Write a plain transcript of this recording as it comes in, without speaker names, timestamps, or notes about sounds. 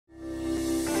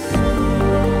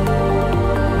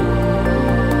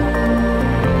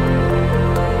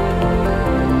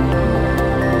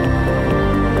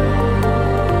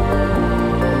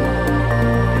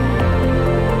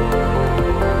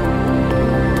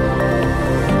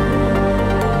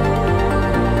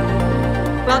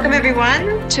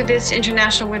everyone, to this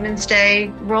International Women's Day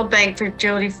World Bank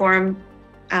Fragility Forum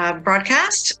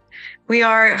broadcast. We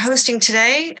are hosting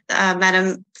today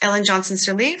Madam Ellen Johnson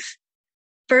Sirleaf,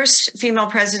 first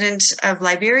female president of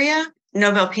Liberia,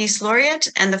 Nobel Peace Laureate,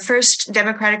 and the first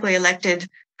democratically elected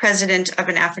president of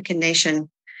an African nation.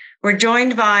 We're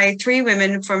joined by three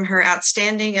women from her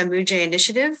outstanding Amujae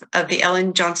Initiative of the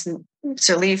Ellen Johnson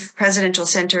Sirleaf Presidential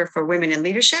Center for Women in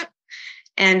Leadership.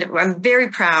 And I'm very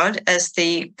proud, as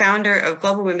the founder of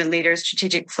Global Women Leaders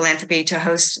Strategic Philanthropy, to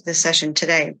host this session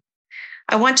today.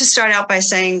 I want to start out by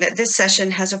saying that this session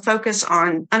has a focus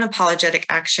on unapologetic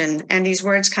action, and these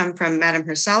words come from Madam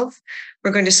herself.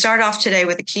 We're going to start off today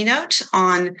with a keynote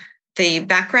on the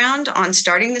background on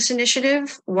starting this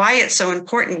initiative, why it's so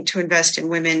important to invest in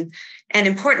women, and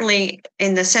importantly,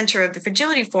 in the center of the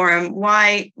Fragility Forum,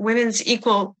 why women's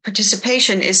equal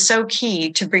participation is so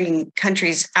key to bringing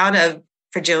countries out of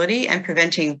fragility and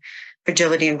preventing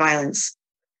fragility and violence.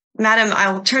 Madam,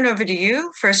 I will turn over to you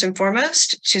first and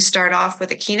foremost to start off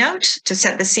with a keynote to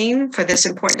set the scene for this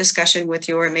important discussion with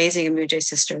your amazing Amujae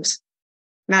sisters.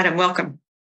 Madam, welcome.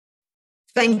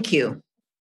 Thank you.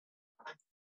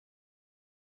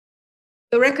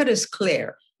 The record is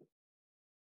clear.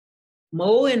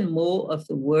 More and more of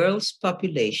the world's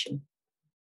population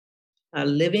are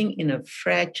living in a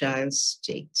fragile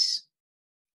state.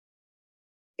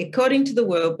 According to the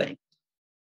World Bank,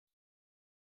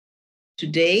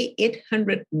 today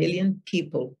 800 million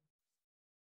people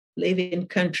live in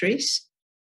countries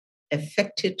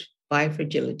affected by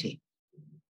fragility,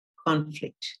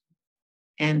 conflict,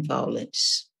 and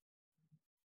violence.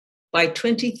 By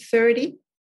 2030,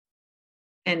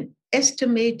 an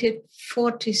estimated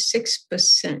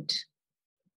 46%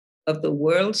 of the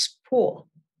world's poor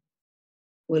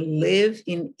will live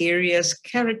in areas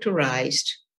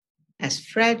characterized as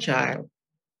fragile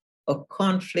or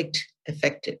conflict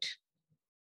affected.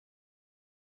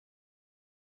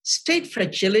 State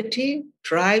fragility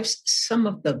drives some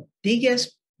of the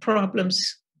biggest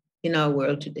problems in our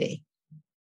world today.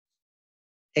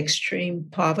 Extreme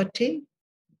poverty,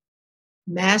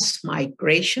 mass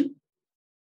migration,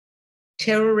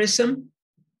 terrorism,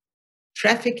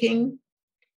 trafficking,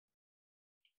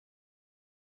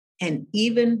 and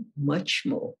even much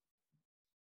more.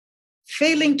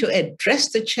 Failing to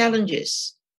address the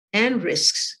challenges and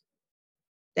risks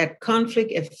that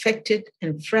conflict-affected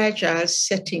and fragile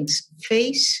settings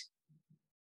face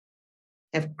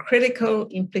have critical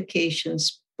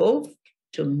implications both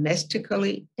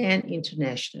domestically and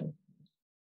internationally.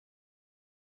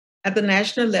 At the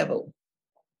national level,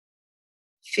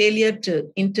 failure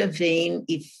to intervene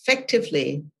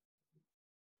effectively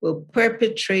will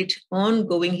perpetrate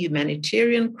ongoing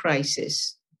humanitarian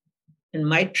crises and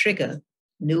might trigger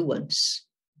new ones.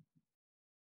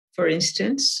 For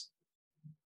instance,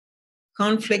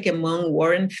 conflict among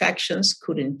warring factions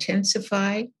could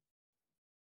intensify,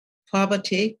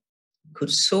 poverty could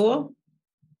soar,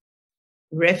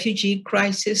 refugee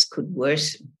crisis could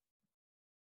worsen.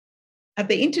 At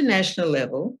the international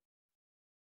level,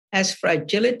 as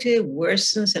fragility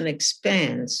worsens and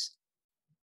expands,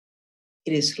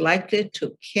 it is likely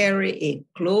to carry a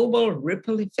global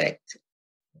ripple effect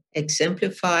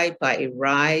exemplified by a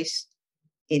rise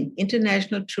in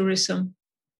international tourism,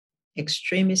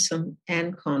 extremism,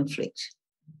 and conflict.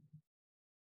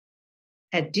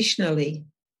 Additionally,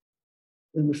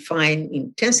 we will find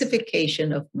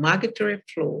intensification of migratory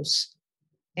flows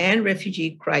and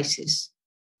refugee crises,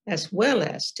 as well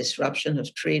as disruption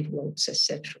of trade routes,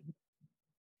 etc.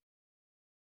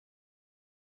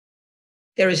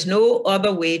 There is no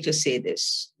other way to say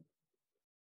this.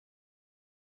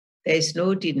 There is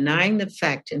no denying the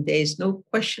fact, and there is no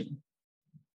question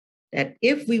that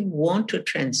if we want to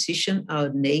transition our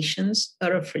nations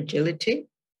out of fragility,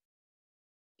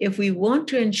 if we want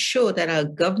to ensure that our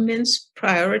governments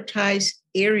prioritize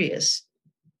areas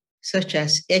such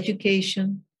as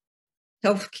education,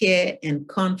 healthcare, and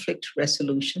conflict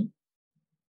resolution,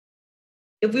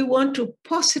 if we want to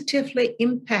positively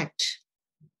impact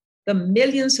the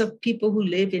millions of people who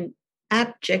live in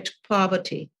abject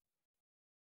poverty,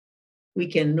 we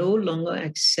can no longer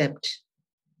accept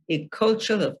a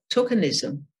culture of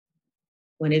tokenism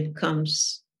when it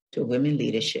comes to women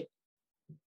leadership.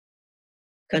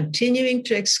 Continuing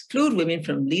to exclude women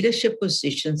from leadership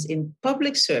positions in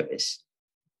public service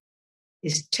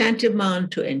is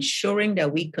tantamount to ensuring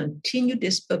that we continue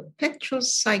this perpetual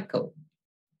cycle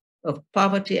of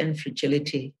poverty and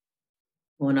fragility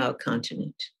on our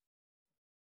continent.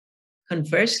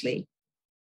 Conversely,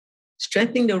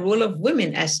 strengthening the role of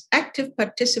women as active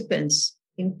participants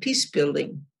in peace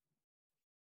building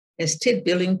and state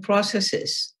building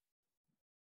processes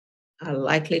are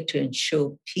likely to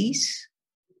ensure peace,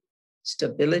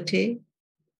 stability,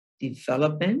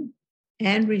 development,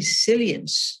 and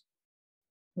resilience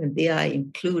when they are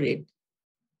included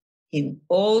in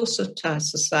all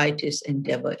society's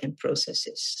endeavor and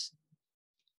processes.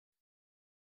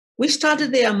 We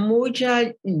started the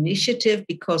Amujae Initiative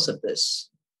because of this,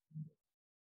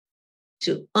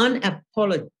 to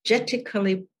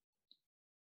unapologetically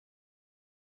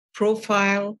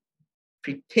profile,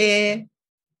 prepare,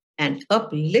 and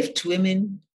uplift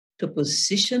women to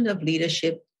position of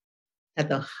leadership at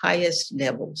the highest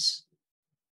levels.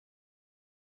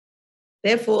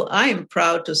 Therefore, I am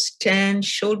proud to stand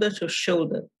shoulder to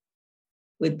shoulder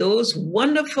with those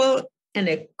wonderful and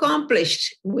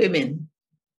accomplished women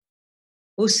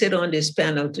who sit on this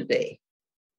panel today.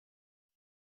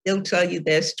 They'll tell you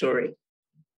their story,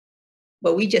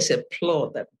 but we just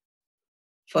applaud them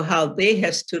for how they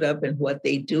have stood up and what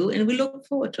they do, and we look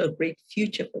forward to a great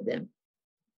future for them.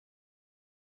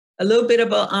 A little bit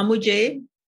about Amujae.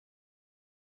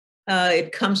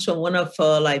 It comes from one of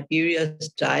Liberia's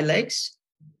dialects,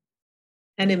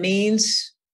 and it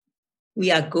means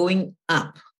we are going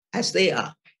up as they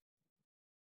are.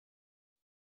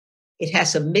 It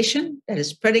has a mission that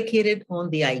is predicated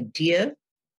on the idea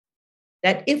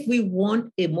that if we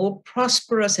want a more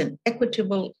prosperous and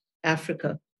equitable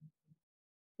Africa,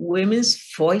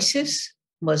 women's voices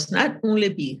must not only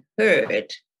be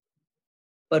heard,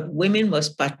 but women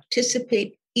must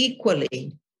participate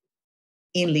equally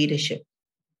in leadership.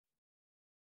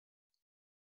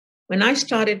 When I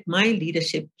started my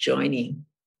leadership journey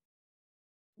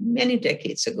many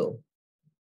decades ago,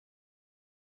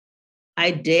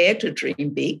 I dared to dream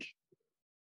big,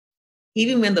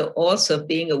 even when the odds of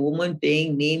being a woman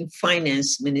being named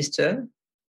finance minister,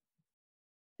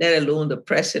 let alone the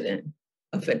president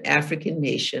of an African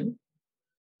nation,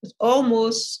 was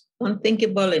almost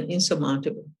unthinkable and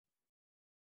insurmountable.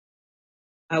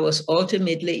 I was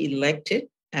ultimately elected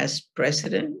as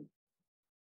president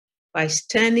by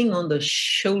standing on the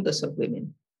shoulders of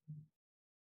women.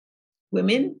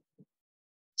 Women,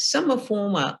 some of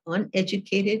whom are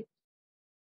uneducated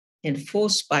and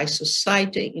forced by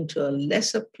society into a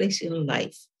lesser place in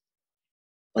life,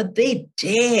 but they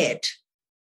dared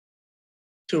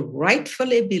to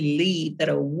rightfully believe that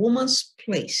a woman's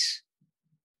place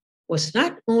was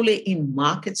not only in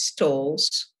market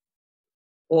stalls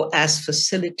or as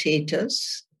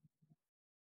facilitators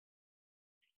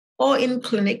or in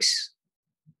clinics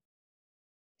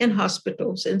and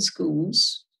hospitals and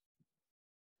schools,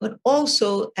 but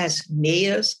also as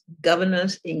mayors,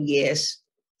 governors, and yes,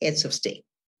 heads of state.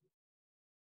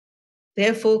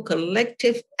 Therefore,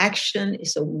 collective action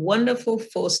is a wonderful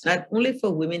force, not only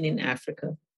for women in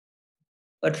Africa,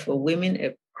 but for women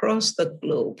across the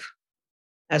globe,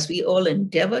 as we all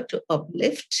endeavor to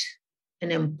uplift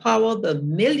and empower the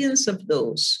millions of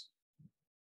those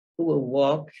who will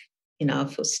walk in our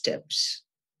footsteps.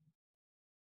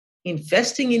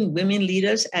 Investing in women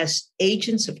leaders as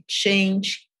agents of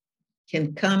change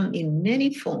can come in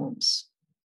many forms.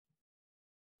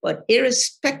 But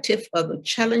irrespective of the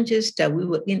challenges that we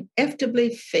will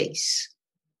inevitably face,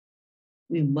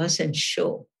 we must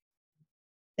ensure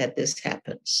that this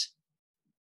happens.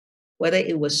 Whether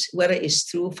it's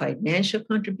through financial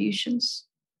contributions,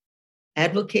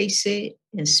 advocacy,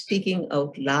 and speaking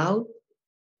out loud,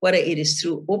 whether it is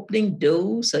through opening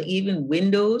doors or even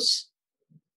windows,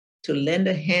 to lend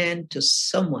a hand to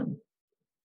someone,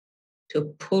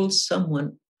 to pull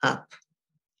someone up,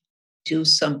 do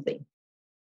something,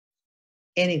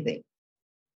 anything.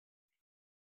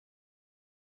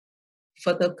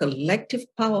 For the collective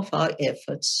power of our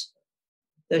efforts,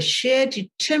 the shared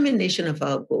determination of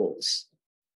our goals,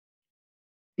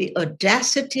 the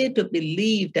audacity to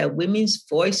believe that women's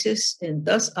voices and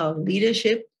thus our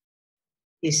leadership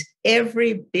is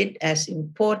every bit as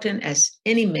important as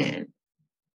any man,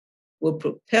 will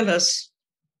propel us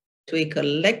to a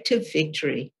collective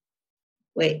victory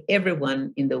where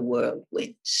everyone in the world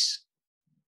wins.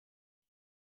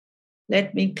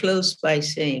 Let me close by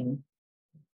saying,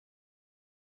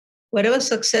 whatever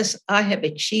success I have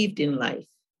achieved in life,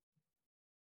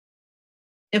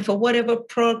 and for whatever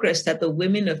progress that the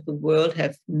women of the world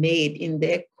have made in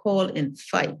their call and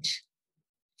fight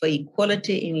for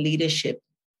equality in leadership,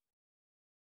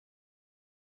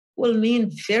 will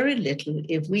mean very little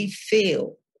if we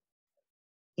fail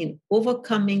in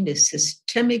overcoming the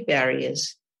systemic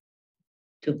barriers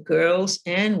to girls'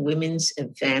 and women's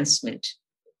advancement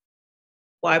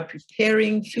while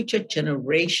preparing future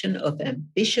generation of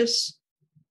ambitious,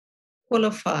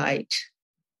 qualified,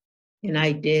 and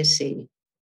I dare say,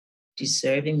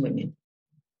 deserving women.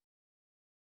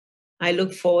 I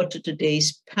look forward to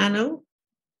today's panel.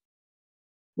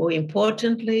 More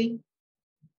importantly,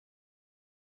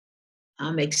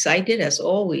 I'm excited, as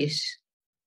always,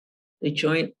 to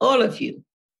join all of you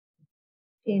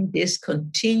in this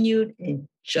continued and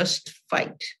just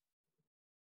fight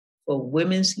for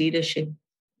women's leadership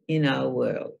in our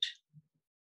world.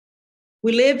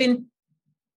 We live in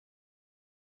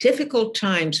difficult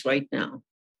times right now.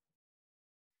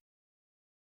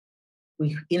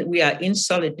 We are in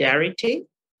solidarity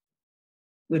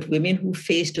with women who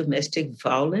face domestic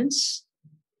violence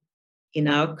in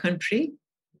our country,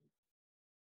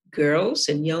 girls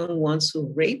and young ones who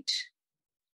are raped.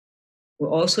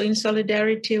 We're also in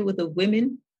solidarity with the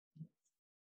women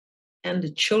and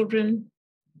the children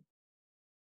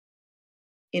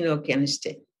in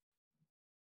Afghanistan.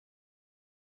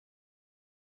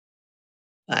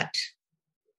 But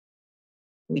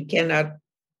we cannot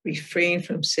refrain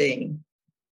from saying,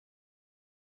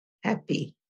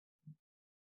 Happy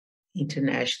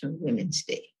International Women's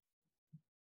Day.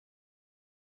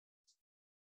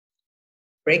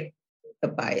 Break the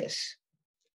bias.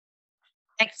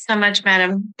 Thanks so much,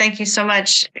 Madam. Thank you so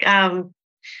much. A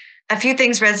few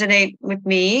things resonate with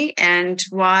me and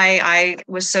why I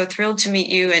was so thrilled to meet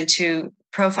you and to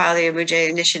profile the Amujae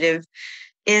Initiative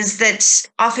is that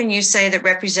often you say that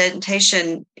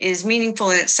representation is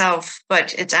meaningful in itself,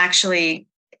 but it's actually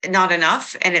not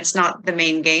enough and it's not the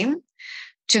main game.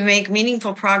 To make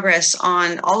meaningful progress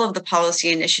on all of the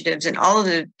policy initiatives and all of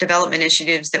the development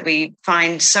initiatives that we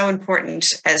find so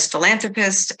important as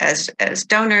philanthropists, as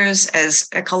donors, as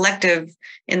a collective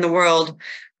in the world,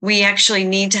 we actually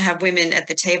need to have women at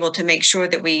the table to make sure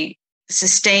that we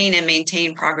sustain and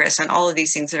maintain progress on all of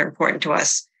these things that are important to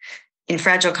us in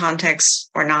fragile contexts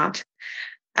or not.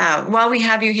 While we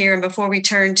have you here, and before we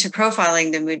turn to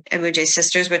profiling the Amujae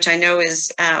sisters, which I know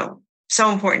is so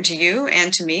important to you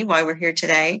and to me, why we're here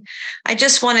today, I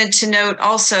just wanted to note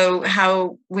also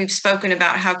how we've spoken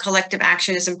about how collective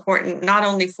action is important, not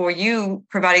only for you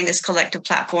providing this collective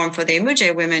platform for the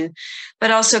Amujae women, but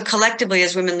also collectively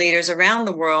as women leaders around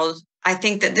the world. I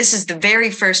think that this is the very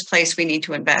first place we need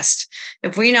to invest.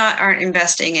 If we aren't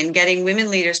investing in getting women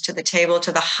leaders to the table,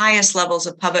 to the highest levels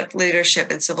of public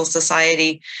leadership and civil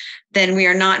society, then we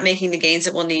are not making the gains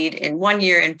that we'll need in 1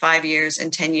 year, in 5 years, in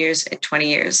 10 years, in 20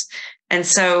 years. And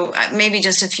so maybe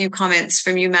just a few comments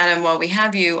from you, Madam, while we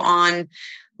have you, on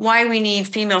why we need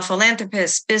female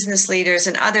philanthropists, business leaders,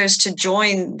 and others to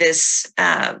join this,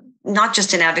 not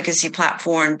just an advocacy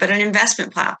platform, but an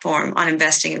investment platform on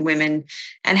investing in women,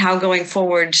 and how going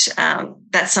forward,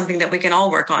 that's something that we can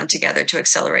all work on together to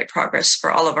accelerate progress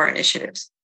for all of our initiatives.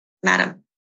 Madam.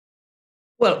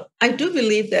 Well, I do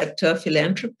believe that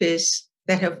philanthropists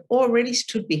that have already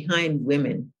stood behind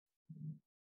women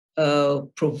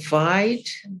provide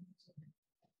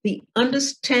the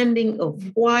understanding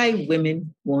of why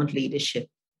women want leadership.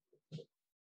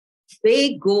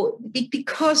 They go,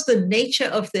 because the nature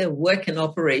of their work and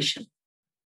operation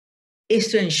is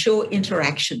to ensure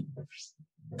interaction,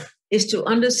 is to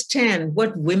understand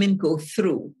what women go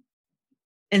through.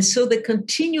 And so the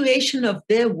continuation of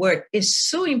their work is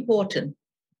so important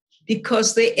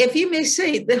because they, if you may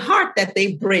say, the heart that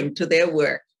they bring to their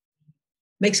work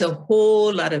makes a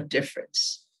whole lot of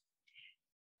difference.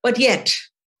 But yet,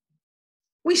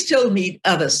 we still need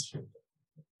others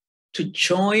to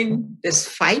join this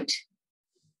fight,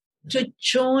 to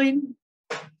join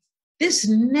this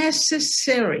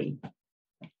necessary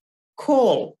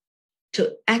call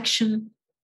to action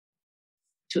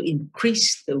to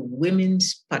increase the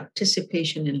women's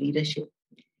participation in leadership.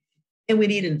 And we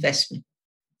need investment.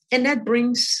 And that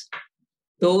brings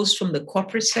those from the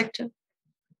corporate sector,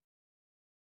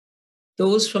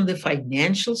 those from the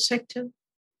financial sector,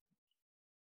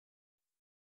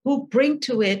 who bring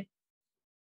to it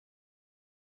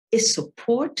a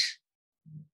support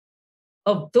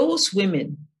of those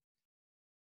women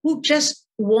who just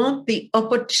want the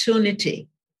opportunity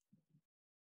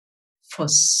for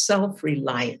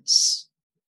self-reliance.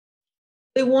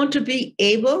 They want to be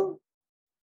able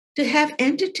to have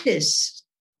entities.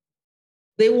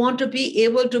 They want to be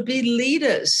able to be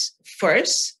leaders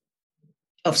first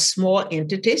of small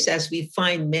entities, as we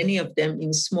find many of them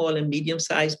in small and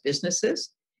medium-sized businesses,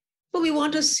 but we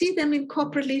want to see them in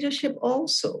corporate leadership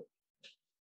also.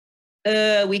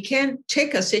 We can't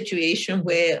take a situation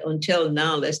where until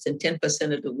now, less than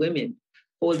 10% of the women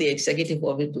hold the executive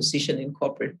office position in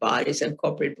corporate bodies and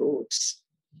corporate boards.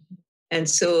 And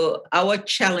so our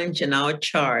challenge and our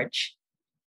charge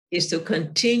is to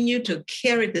continue to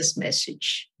carry this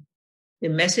message, the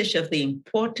message of the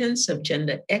importance of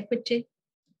gender equity,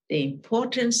 the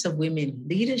importance of women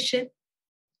leadership,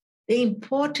 the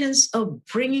importance of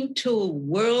bringing to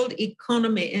world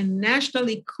economy and national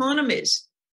economies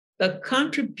the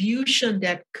contribution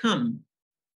that come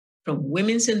from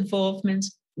women's involvement,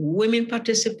 women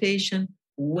participation,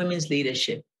 women's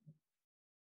leadership.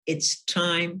 It's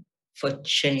time for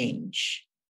change.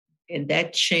 And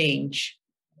that change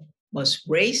must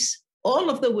raise all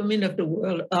of the women of the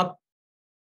world up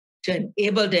to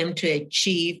enable them to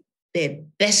achieve their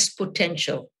best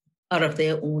potential out of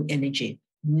their own energy.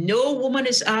 No woman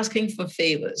is asking for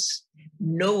favors.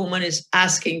 No woman is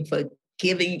asking for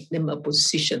giving them a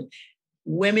position.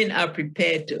 Women are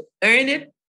prepared to earn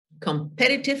it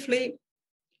competitively,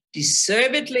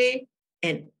 deservedly,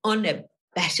 and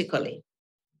unabashedly.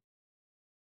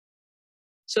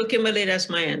 So, Kimberly, that's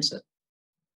my answer.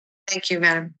 Thank you,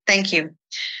 Madam. Thank you.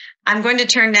 I'm going to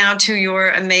turn now to your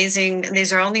amazing,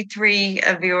 these are only 3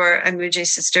 of your Amujae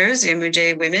sisters, the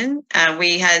Amujae women.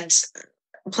 We had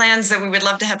plans that we would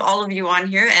love to have all of you on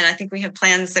here, and I think we have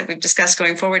plans that we've discussed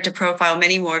going forward to profile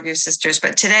many more of your sisters.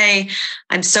 But today,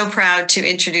 I'm so proud to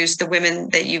introduce the women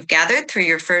that you've gathered through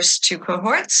your first 2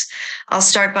 cohorts. I'll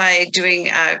start by doing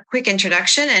a quick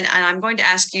introduction, and I'm going to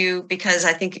ask you, because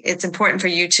I think it's important for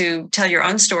you to tell your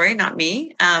own story, not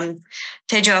me.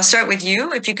 Tejo, I'll start with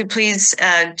you. If you could please,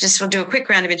 we'll do a quick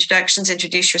round of introductions,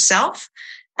 introduce yourself,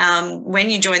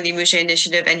 when you joined the Amujae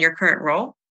Initiative and your current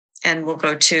role. And we'll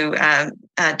go to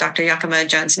Dr. Yakima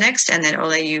Jones next, and then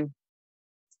Ole, you.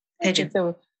 Tejo.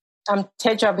 So I'm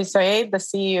Tejo Abisoye, the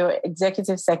CEO,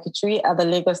 Executive Secretary at the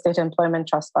Lagos State Employment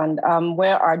Trust Fund,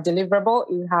 where our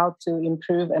deliverable is how to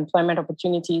improve employment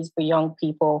opportunities for young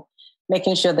people,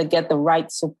 making sure they get the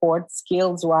right support,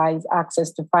 skills-wise,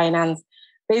 access to finance,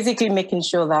 basically making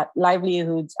sure that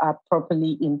livelihoods are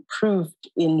properly improved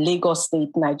in Lagos State,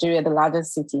 Nigeria, the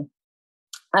largest city.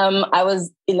 I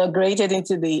was inaugurated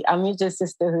into the Amujae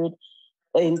Sisterhood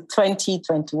in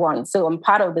 2021. So I'm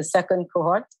part of the second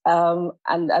cohort.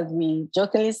 And as we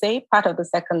jokingly say, part of the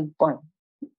second born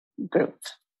group.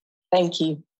 Thank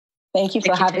you. Thank you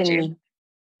for having me.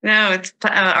 No, it's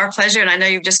our pleasure. And I know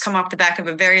you've just come off the back of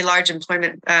a very large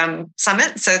employment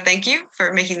summit. So thank you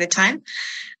for making the time.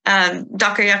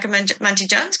 Dr. Yakima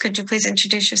Jones, could you please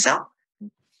introduce yourself?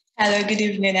 Hello, good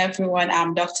evening, everyone.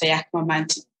 I'm Dr. Yakima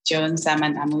Jones. I'm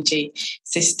an Amujae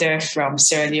sister from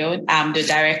Sierra Leone. I'm the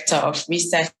Director of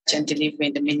Research and Delivery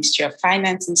in the Ministry of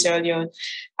Finance in Sierra Leone.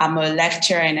 I'm a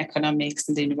lecturer in economics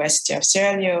in the University of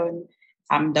Sierra Leone.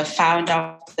 I'm the founder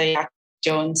of the Yak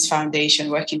Jones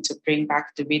Foundation, working to bring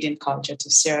back the reading culture to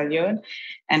Sierra Leone,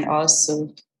 and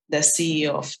also the CEO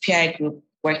of PI Group,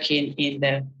 working in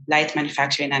the light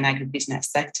manufacturing and agribusiness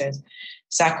sectors.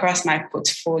 So across my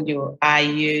portfolio, I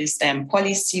use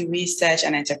policy, research,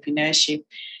 and entrepreneurship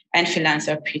and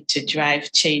philanthropy to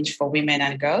drive change for women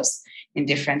and girls in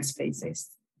different spaces.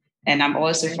 And I'm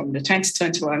also from the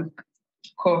 2021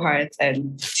 cohort,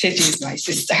 and Teji is my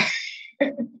sister.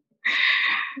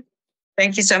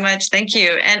 Thank you so much. Thank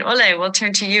you. And Ole, we'll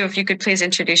turn to you if you could please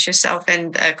introduce yourself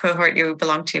and the cohort you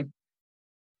belong to.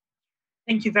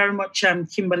 Thank you very much,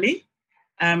 Kimberly.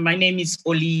 My name is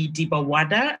Oli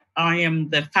Dibawada. I am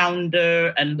the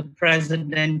founder and the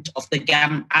president of the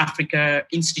GAM Africa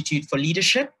Institute for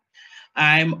Leadership.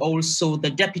 I'm also the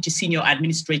deputy senior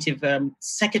administrative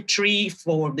secretary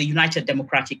for the United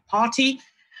Democratic Party,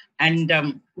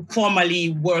 and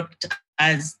formerly worked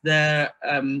as the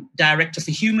director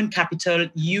for human capital,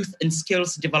 youth and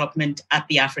skills development at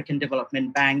the African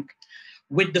Development Bank,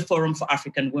 with the Forum for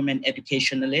African Women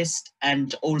Educationalists,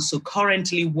 and also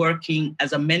currently working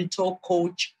as a mentor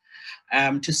coach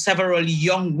to several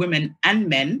young women and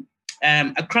men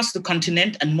across the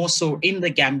continent, and more so in the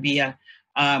Gambia,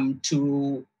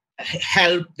 to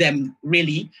help them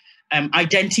really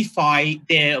identify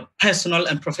their personal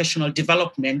and professional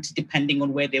development depending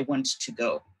on where they want to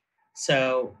go.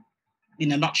 So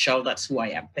in a nutshell, that's who I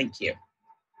am. Thank you.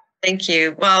 Thank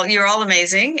you. Well, you're all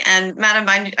amazing. And Madam,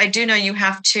 I do know you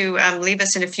have to leave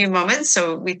us in a few moments.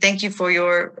 So we thank you for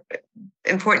your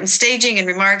important staging and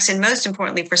remarks, and most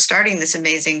importantly, for starting this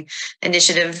amazing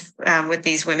initiative with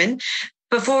these women.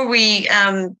 Before we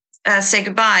say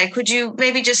goodbye, could you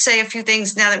maybe just say a few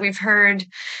things now that we've heard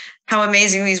how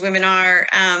amazing these women are,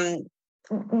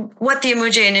 what the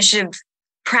Amujae Initiative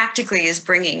practically is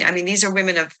bringing? I mean, these are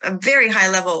women of very high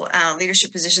level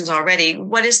leadership positions already.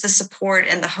 What is the support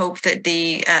and the hope that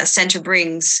the center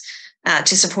brings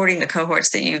to supporting the cohorts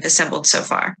that you've assembled so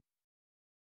far?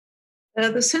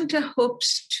 The center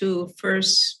hopes to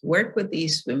first work with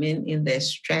these women in their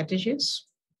strategies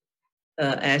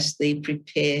as they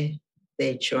prepare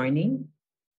their joining.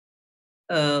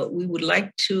 We would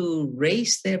like to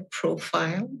raise their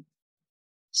profile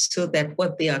so that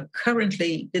what they are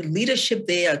currently, the leadership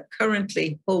they are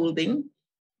currently holding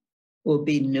will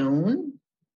be known.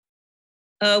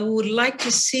 We would like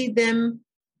to see them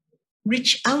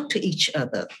reach out to each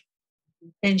other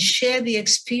and share the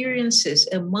experiences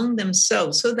among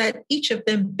themselves so that each of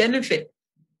them benefit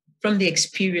from the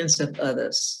experience of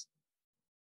others.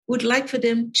 Would like for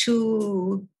them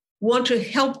to want to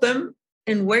help them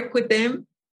and work with them,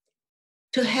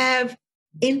 to have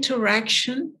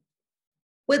interaction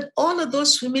with all of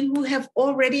those women who have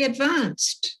already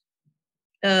advanced.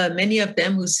 Many of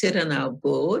them who sit on our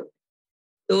board,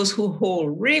 those who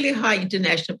hold really high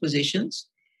international positions,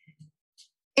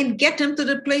 and get them to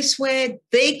the place where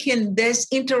they can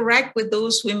best interact with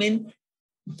those women.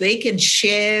 They can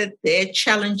share their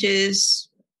challenges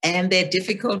and their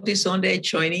difficulties on their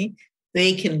journey.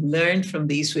 They can learn from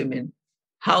these women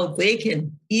how they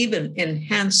can even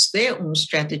enhance their own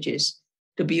strategies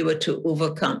to be able to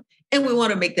overcome. And we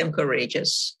want to make them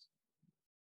courageous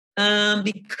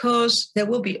because there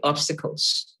will be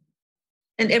obstacles.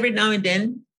 And every now and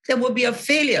then, there will be a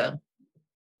failure,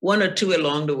 one or two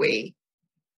along the way.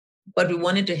 But we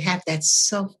wanted to have that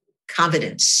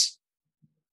self-confidence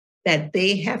that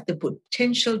they have the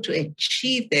potential to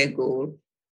achieve their goal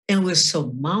and will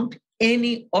surmount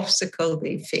any obstacle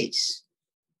they face.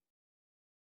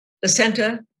 The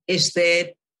center is there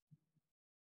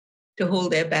to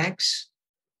hold their backs,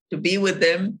 to be with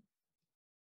them,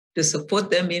 to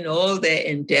support them in all their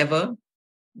endeavor,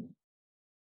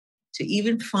 to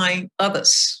even find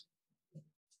others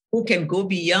who can go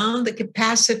beyond the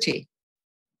capacity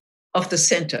of the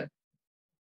center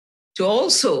to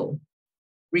also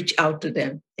reach out to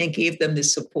them and give them the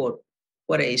support,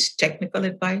 whether it's technical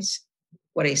advice,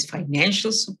 whether it's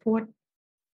financial support,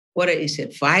 whether it's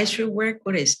advisory work,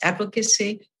 whether it's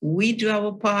advocacy. We do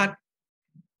our part.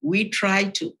 We try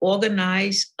to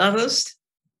organize others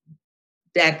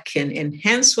that can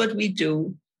enhance what we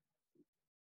do,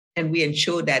 and we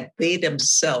ensure that they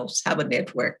themselves have a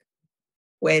network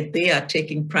where they are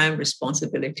taking prime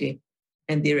responsibility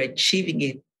and they're achieving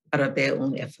it out of their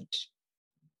own effort.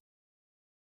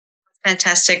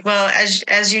 Fantastic. Well,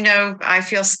 as you know, I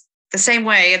feel the same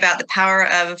way about the power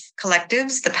of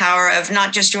collectives, the power of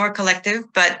not just your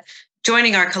collective, but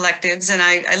joining our collectives. And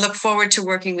I look forward to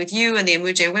working with you and the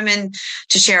Amujae women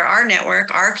to share our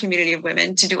network, our community of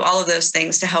women, to do all of those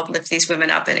things to help lift these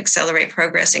women up and accelerate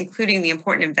progress, including the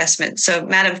important investment. So,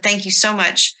 Madam, thank you so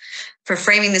much for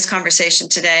framing this conversation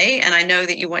today. And I know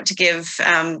that you want to give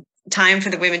time for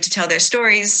the women to tell their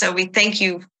stories. So we thank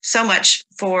you so much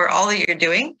for all that you're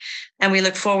doing. And we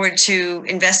look forward to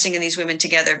investing in these women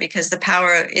together, because the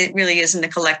power, it really is in the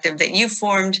collective that you've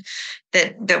formed,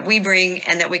 that we bring,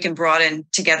 and that we can broaden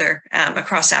together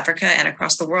across Africa and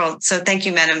across the world. So thank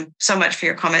you, Madam, so much for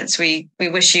your comments. We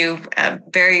wish you a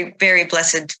very, very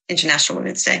blessed International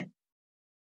Women's Day.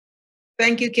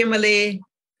 Thank you, Kimberly.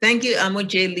 Thank you,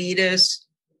 Amujae leaders.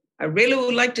 I really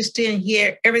would like to stay and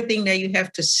hear everything that you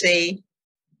have to say,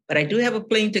 but I do have a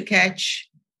plane to catch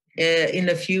in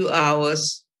a few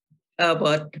hours,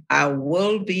 but I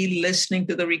will be listening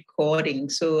to the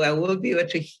recording, so I will be able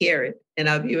to hear it, and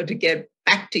I'll be able to get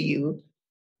back to you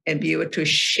and be able to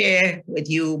share with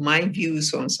you my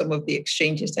views on some of the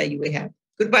exchanges that you will have.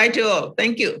 Goodbye to all.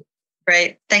 Thank you.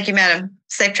 Great. Thank you, Madam.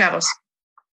 Safe travels.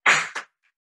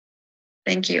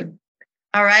 Thank you.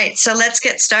 All right, so let's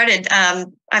get started.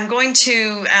 I'm going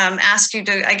to ask you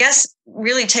to, I guess,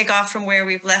 really take off from where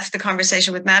we've left the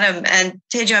conversation with Madam. And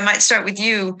Teju, I might start with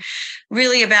you,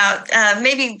 really about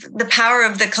maybe the power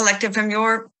of the collective from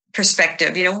your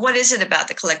perspective. You know, what is it about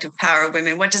the collective power of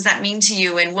women? What does that mean to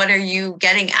you? And what are you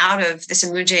getting out of this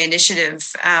Amujae Initiative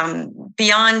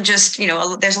beyond just, you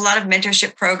know, there's a lot of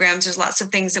mentorship programs. There's lots of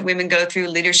things that women go through,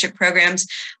 leadership programs.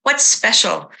 What's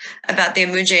special about the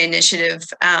Amujae Initiative?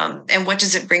 And what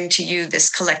does it bring to you, this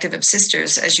collective of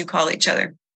sisters, as you call each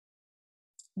other?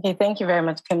 Okay, thank you very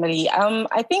much, Kimberly.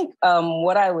 I think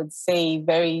what I would say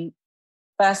very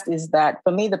first is that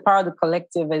for me, the power of the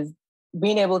collective is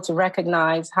being able to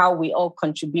recognize how we all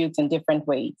contribute in different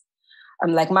ways.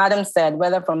 Like Madam said,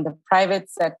 whether from the private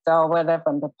sector, whether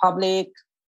from the public,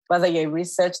 whether you're a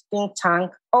research think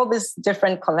tank, all these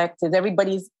different collectives,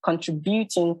 everybody's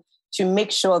contributing to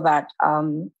make sure that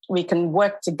we can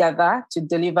work together to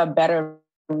deliver better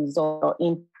results.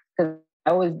 Because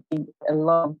I always need a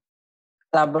lot of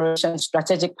collaboration,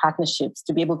 strategic partnerships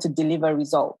to be able to deliver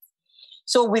results.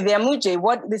 So with the Amujae,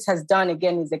 what this has done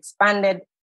again is expanded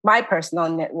my personal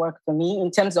network for me in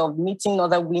terms of meeting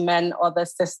other women, other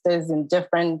sisters in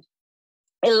different,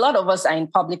 a lot of us are in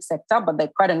public sector, but there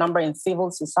are quite a number in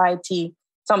civil society,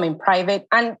 some in private.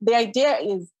 And the idea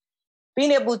is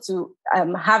being able to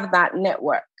have that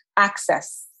network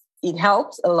access, it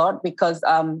helps a lot because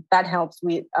that helps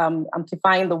with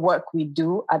amplifying the work we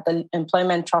do at the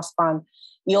Employment Trust Fund.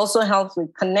 It also helps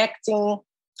with connecting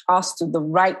us to the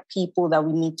right people that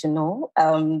we need to know.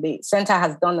 The center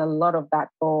has done a lot of that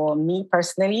for me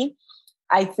personally.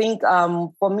 I think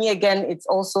for me, again, it's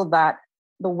also that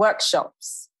the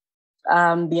workshops,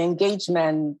 the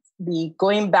engagement, the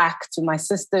going back to my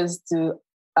sisters to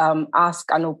ask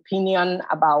an opinion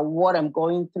about what I'm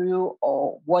going through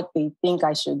or what they think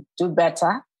I should do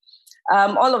better.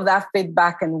 All of that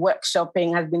feedback and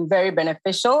workshopping has been very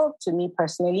beneficial to me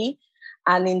personally.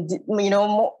 And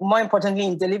more importantly,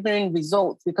 in delivering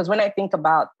results, because when I think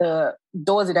about the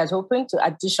doors it has opened to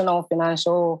additional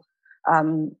financial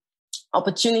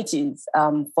opportunities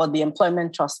for the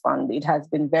Employment Trust Fund, it has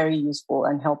been very useful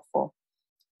and helpful.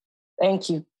 Thank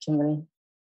you, Kimberly.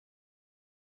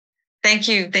 Thank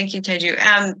you, Teju.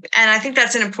 And I think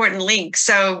that's an important link.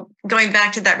 So going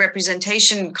back to that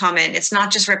representation comment, it's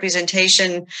not just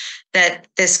representation that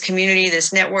this community,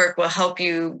 this network will help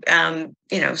you,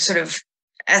 sort of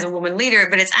as a woman leader,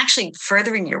 but it's actually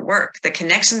furthering your work, the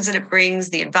connections that it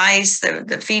brings, the advice,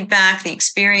 the feedback, the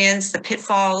experience, the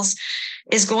pitfalls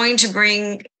is going to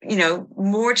bring,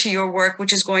 more to your work,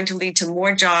 which is going to lead to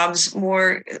more jobs,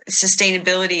 more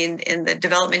sustainability in the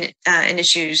development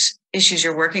issues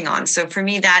you're working on. So for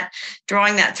me, that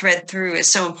drawing that thread through is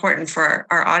so important for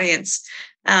our audience.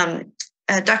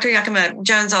 Dr. Yakima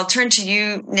Jones, I'll turn to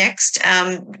you next.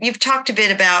 You've talked a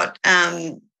bit about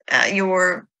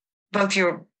both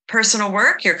your personal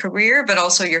work, your career, but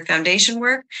also your foundation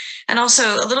work, and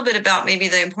also a little bit about maybe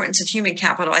the importance of human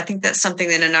capital. I think that's something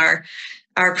that in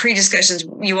our pre-discussions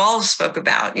you all spoke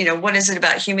about. What is it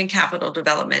about human capital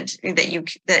development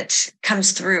that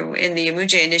comes through in the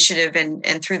Amujae Initiative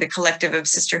and through the collective of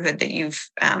sisterhood that you've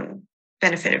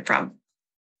benefited from?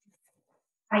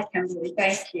 Hi, Kimberly.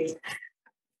 Thank you.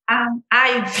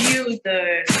 I view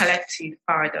the collective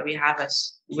power that we have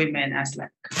as women as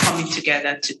like coming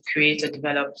together to create or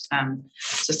develop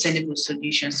sustainable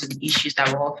solutions to the issues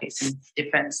that we're all facing in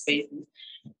different spaces.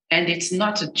 And it's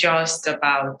not just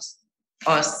about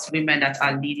us women that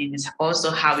are leading, it's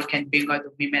also how we can bring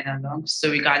other women along. So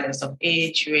regardless of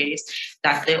age, race,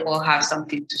 that they all have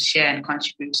something to share and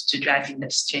contribute to driving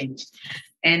this change.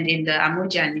 And in the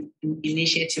Amujae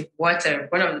Initiative, one of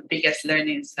the biggest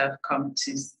learnings I've come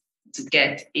to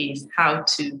get is how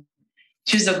to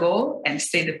choose a goal and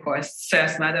stay the course. So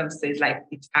as Madam says, like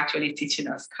it's actually teaching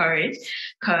us courage,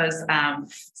 because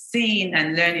seeing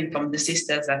and learning from the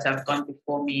sisters that have gone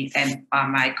before me and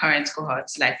my current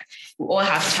cohorts, like we all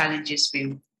have challenges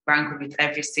we wrangle with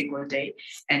every single day,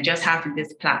 and just having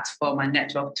this platform and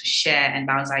network to share and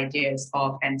bounce ideas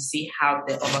off and see how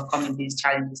they're overcoming these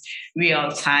challenges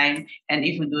real time, and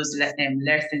even those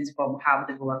lessons from how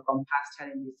they've overcome past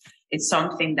challenges. It's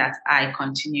something that I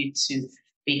continue to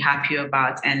be happy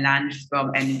about and learn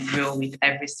from and grow with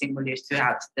every single day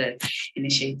throughout the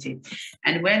initiative.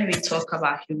 And when we talk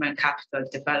about human capital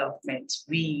development,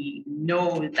 we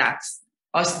know that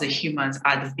us, the humans,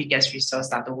 are the biggest resource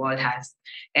that the world has,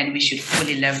 and we should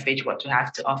fully leverage what we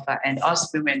have to offer. And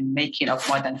us women making up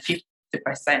more than 50%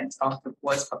 of the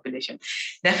world's population.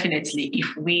 Definitely,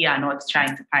 if we are not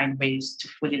trying to find ways to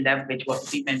fully leverage what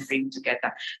women bring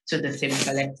together to the table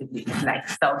collectively, it's like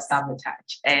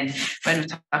self-sabotage. And when we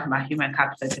talk about human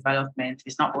capital development,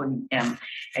 it's not only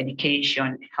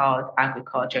education, health,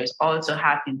 agriculture, it's also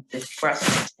having this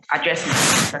first addressing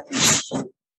certain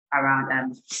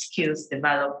around skills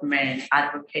development,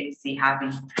 advocacy,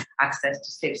 having access to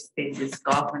safe spaces,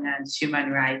 governance, human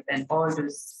rights, and all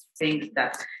those things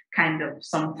that kind of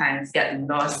sometimes get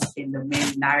lost in the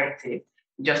main narrative,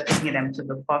 just bringing them to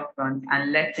the forefront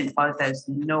and letting others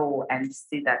know and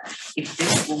see that if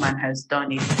this woman has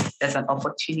done it, there's an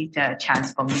opportunity, a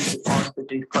chance for me to also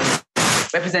do it. Because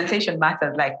representation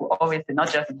matters, like we always say,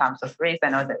 not just in terms of race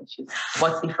and other issues,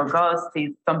 but if a girl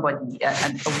sees somebody,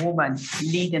 a woman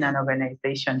leading an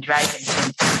organization, driving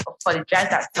change, of course, it drives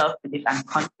that self-belief and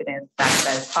confidence that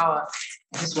there's power.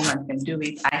 This woman can do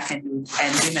it, I can do it,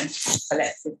 and women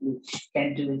collectively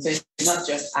can do it. So it's not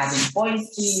just adding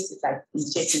voices, it's like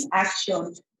initiating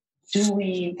action,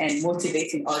 doing and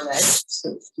motivating others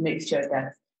to make sure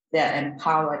that they're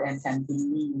empowered and can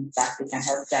believe that they can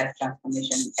help drive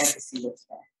transformation in every single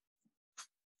step.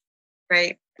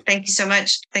 Great. Thank you so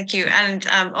much. Thank you. And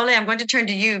Ole, I'm going to turn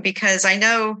to you because I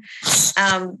know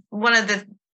one of the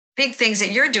big things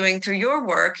that you're doing through your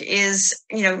work is,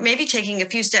 maybe taking a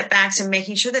few step backs and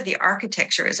making sure that the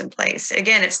architecture is in place.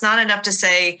 Again, it's not enough to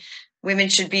say, women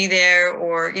should be there,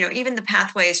 or, even the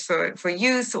pathways for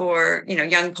youth or,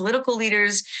 young political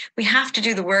leaders. We have to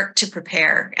do the work to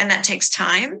prepare, and that takes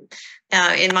time.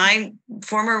 In my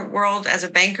former world as a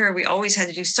banker, we always had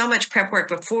to do so much prep work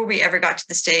before we ever got to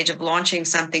the stage of launching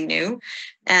something new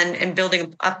and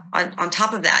building up on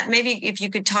top of that. Maybe if you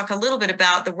could talk a little bit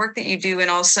about the work that you do and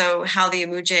also how the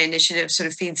Amujae Initiative sort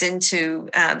of feeds into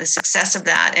the success of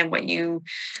that and what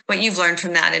you've learned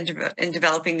from that in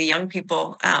developing the young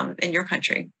people in your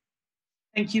country.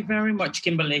 Thank you very much,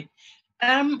 Kimberly.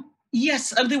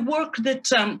 Yes, and the work that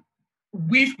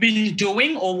we've been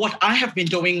doing, or what I have been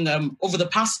doing over the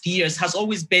past years, has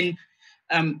always been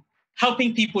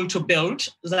helping people to build,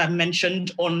 as I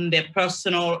mentioned, on their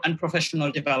personal and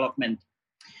professional development.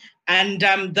 And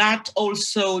that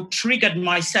also triggered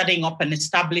my setting up and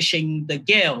establishing the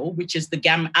GAIL, which is the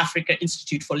GAM Africa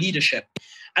Institute for Leadership.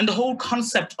 And the whole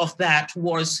concept of that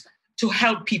was to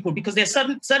help people, because there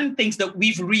are certain things that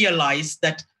we've realized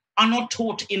that are not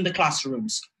taught in the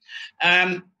classrooms.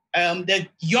 The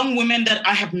young women that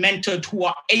I have mentored who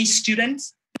are A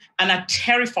students and are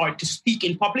terrified to speak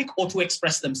in public or to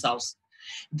express themselves.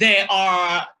 There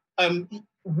are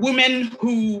women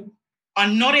who are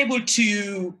not able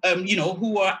to,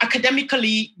 who are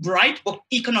academically bright but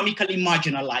economically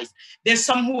marginalized. There's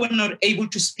some who are not able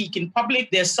to speak in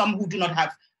public. There's some who do not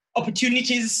have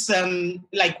opportunities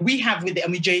like we have with the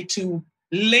Amujae to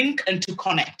link and to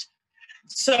connect.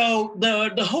 So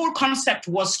the whole concept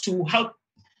was to help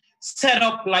set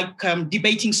up like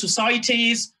debating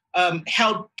societies,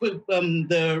 help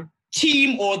the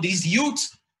team or these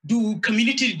youths do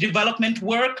community development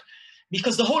work,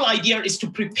 because the whole idea is to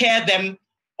prepare them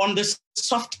on the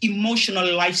soft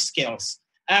emotional life skills.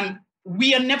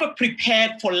 We are never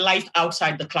prepared for life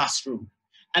outside the classroom.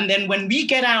 And then when we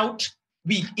get out,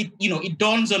 it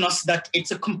dawns on us that it's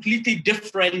a completely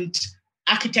different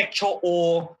architecture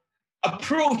or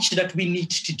approach that we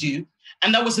need to do.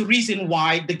 And that was the reason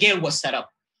why the GAIL was set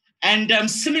up. And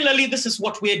similarly, this is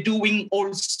what we're doing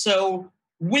also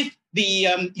with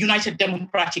the United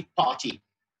Democratic Party.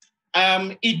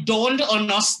 It dawned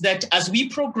on us that as we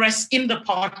progress in the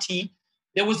party,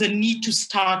 there was a need to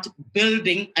start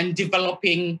building and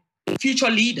developing future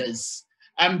leaders.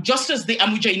 Just as the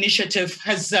Amujae Initiative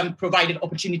has provided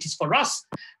opportunities for us,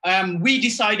 we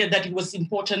decided that it was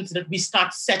important that we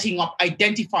start setting up,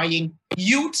 identifying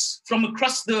youths from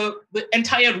across the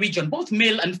entire region, both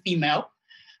male and female,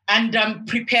 and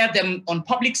prepare them on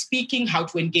public speaking, how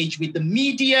to engage with the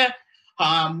media,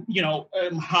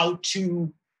 how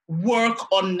to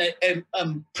work on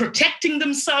protecting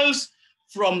themselves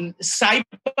from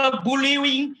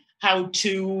cyberbullying, how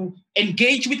to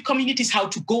engage with communities, how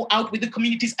to go out with the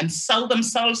communities and sell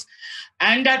themselves.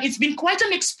 And it's been quite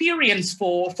an experience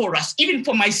for us, even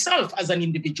for myself as an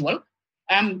individual,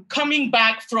 coming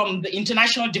back from the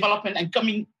international development and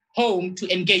coming home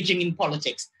to engaging in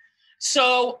politics.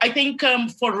 So I think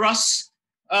for us,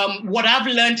 what I've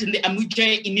learned in the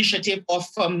Amujae Initiative of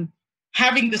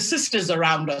having the sisters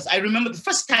around us, I remember the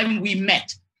first time we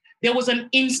met, there was an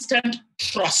instant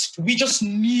trust. We just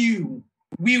knew.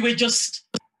 We could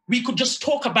just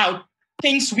talk about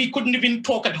things we couldn't even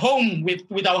talk at home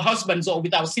with our husbands or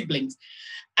with our siblings.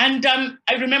 And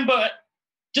I remember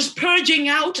just purging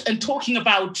out and talking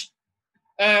about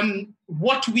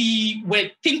what we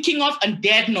were thinking of and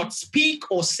dared not speak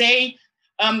or say,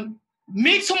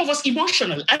 made some of us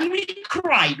emotional. And we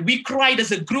cried. We cried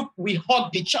as a group. We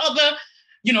hugged each other.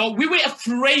 We were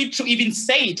afraid to even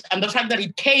say it. And the fact that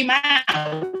it came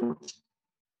out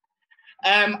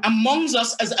amongst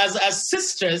us as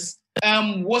sisters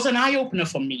was an eye-opener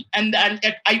for me. And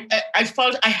I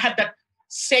felt I had that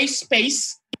safe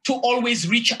space to always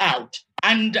reach out.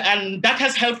 And that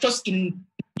has helped us in,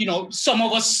 some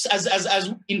of us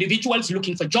as individuals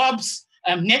looking for jobs,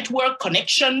 network,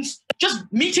 connections, just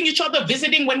meeting each other,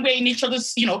 visiting when we're in each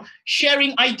other's,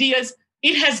 sharing ideas.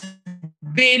 It has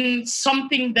been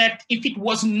something that if it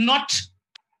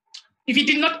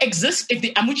did not exist, if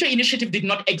the Amujae Initiative did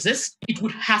not exist, it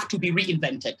would have to be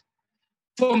reinvented.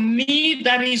 For me,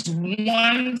 that is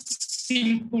one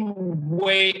simple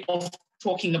way of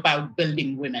talking about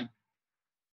building women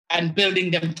and building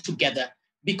them together,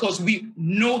 because we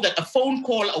know that a phone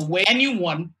call away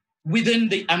anyone within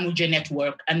the Amujae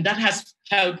network, and that has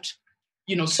helped,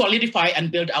 solidify and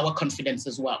build our confidence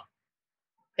as well.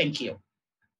 Thank you.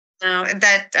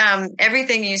 That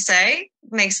everything you say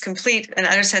makes complete and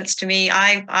utter sense to me.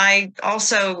 I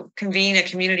also convene a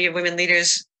community of women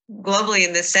leaders globally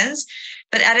in this sense,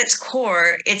 but at its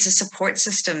core, it's a support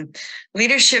system.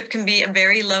 Leadership can be a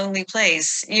very lonely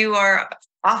place. You are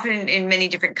often in many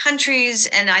different countries.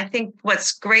 And I think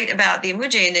what's great about the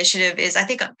Amujae Initiative is I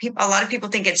think a lot of people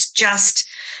think it's just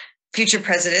future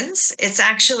presidents. It's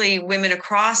actually women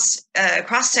across a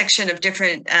cross-section of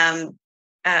different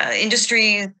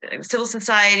industries, civil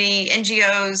society,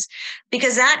 NGOs,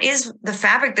 because that is the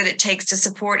fabric that it takes to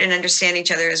support and understand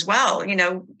each other as well. You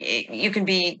know, you can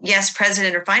be, yes,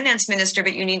 president or finance minister,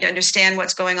 but you need to understand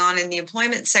what's going on in the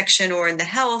employment section or in the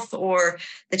health or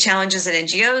the challenges that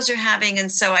NGOs are having.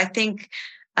 And so I think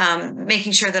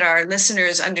making sure that our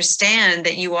listeners understand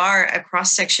that you are a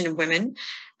cross-section of women,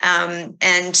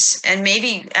 and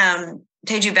maybe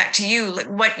Teju, back to you.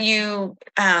 What you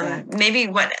maybe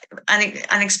what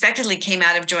unexpectedly came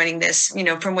out of joining this, you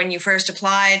know, from when you first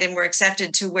applied and were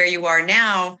accepted to where you are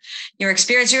now, your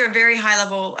experience. You're a very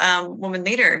high-level woman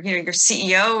leader. You know, you're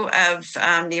CEO of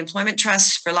the Employment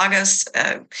Trust for Lagos.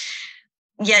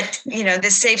 Yet, you know,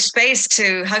 this safe space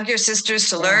to hug your sisters,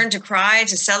 to learn, to cry,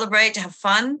 to celebrate, to have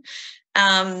fun.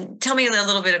 Tell me a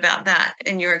little bit about that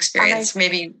in your experience.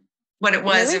 Maybe what it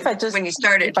was when you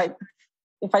started.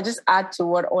 If I just add to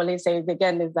what Ole says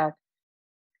again, is that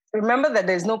remember that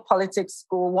there's no politics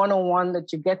school 101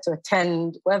 that you get to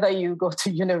attend, whether you go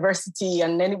to university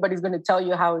and anybody's going to tell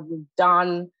you how it is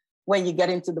done when you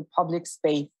get into the public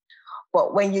space.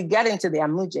 But when you get into the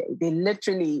Amujae, they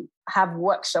literally have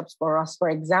workshops for us. For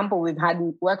example, we've had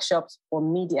workshops for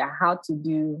media, how to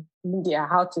do media,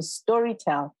 how to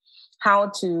storytell, how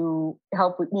to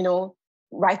help with, you know,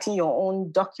 writing your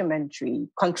own documentary,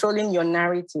 controlling your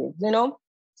narrative, you know.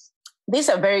 These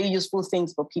are very useful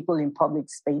things for people in public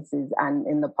spaces and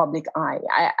in the public eye.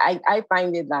 I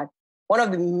find it that one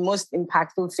of the most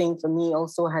impactful things for me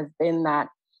also has been that,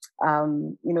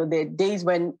 you know, there are days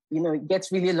when, you know, it gets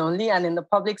really lonely, and in the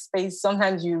public space,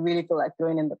 sometimes you really feel like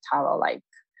throwing in the towel, like,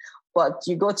 but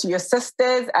you go to your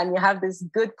sisters and you have this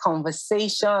good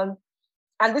conversation.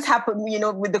 And this happened, you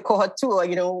know, with the cohort too, or,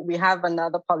 you know, we have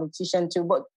another politician too,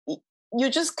 but you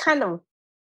just kind of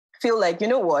feel like, you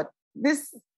know what,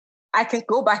 I can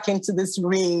go back into this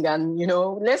ring and, you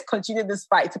know, let's continue this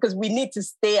fight, because we need to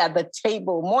stay at the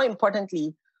table. More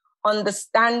importantly,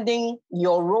 understanding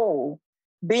your role,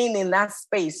 being in that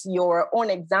space, your own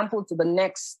example to the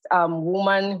next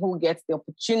woman who gets the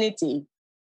opportunity.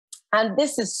 And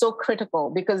this is so critical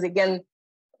because, again,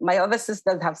 my other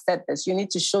sisters have said this, you need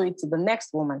to show it to the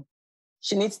next woman.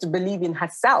 She needs to believe in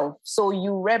herself. So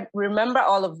you remember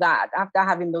all of that after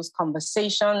having those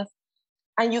conversations.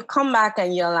 And you come back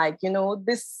and you're like, you know,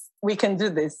 we can do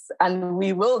this, and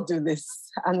we will do this,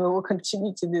 and we will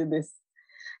continue to do this.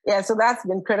 Yeah, so that's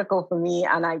been critical for me.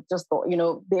 And I just thought, you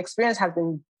know, the experience has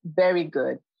been very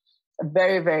good,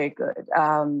 very, very good.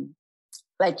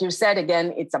 Like you said,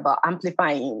 again, it's about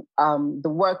amplifying the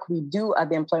work we do at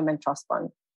the Employment Trust Fund.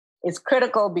 It's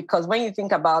critical because when you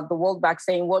think about the World Bank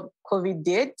saying what COVID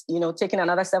did, you know, taking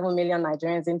another 7 million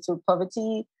Nigerians into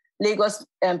poverty, Lagos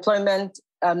unemployment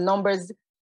numbers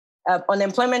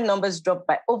dropped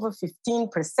by over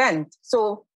 15%.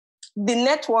 So the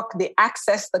network, the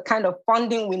access, the kind of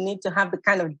funding we need to have, the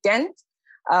kind of dent,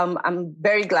 I'm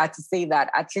very glad to say that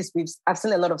at least I've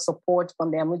seen a lot of support from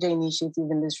the Amujae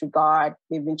Initiative in this regard.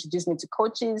 They've introduced me to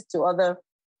coaches, to other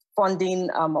funding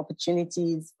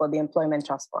opportunities for the Employment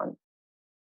Trust Fund.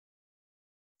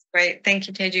 Great. Thank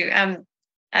you, Teju.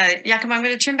 Yakima, I'm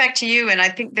going to turn back to you. And I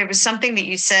think there was something that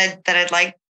you said that I'd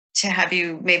like to have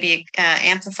you maybe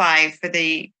amplify for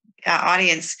the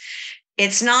audience.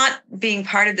 It's not being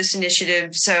part of this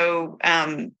initiative. So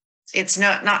it's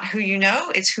not who you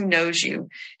know, it's who knows you.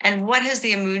 And what has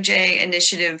the Amujae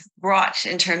Initiative brought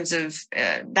in terms of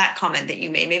that comment that you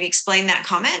made? Maybe explain that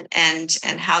comment and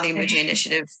how the Amujae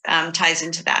Initiative ties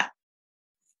into that.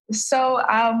 So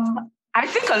I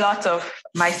think a lot of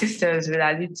my sisters will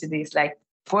allude to this, like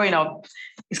growing up,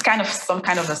 it's kind of some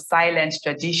kind of a silent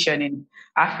tradition in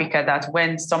Africa that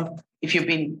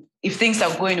if things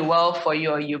are going well for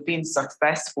you or you're being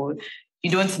successful,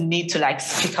 you don't need to like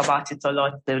speak about it a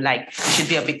lot. Like you should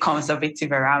be a bit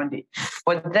conservative around it.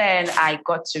 But then I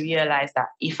got to realize that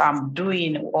if I'm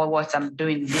doing all what I'm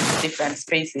doing in these different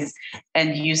spaces,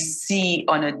 and you see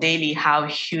on a daily how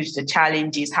huge the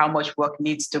challenge is, how much work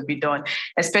needs to be done,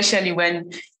 especially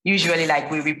when usually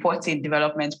like we report in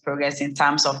development progress in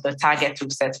terms of the target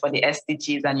we've set for the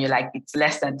SDGs, and you're like, it's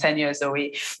less than 10 years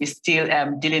away. We're still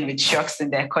dealing with shocks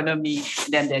in the economy.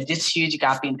 Then there's this huge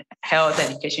gap in health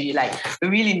education. You're like, we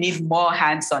really need more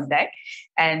hands on deck.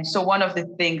 And so one of the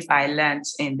things I learned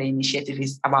in the initiative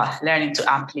is about learning to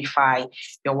amplify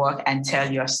your work and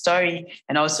tell your story,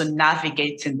 and also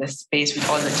navigating the space with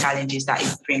all the challenges that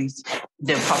it brings,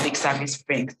 the public service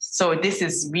brings. So this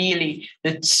is really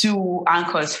the two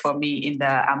anchors for me in the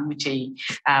Amujae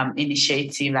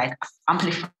initiative, like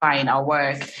amplifying our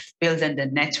work, building the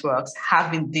networks,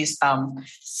 having these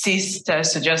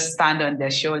sisters to just stand on their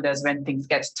shoulders when things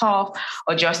get tough,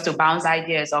 or just to bounce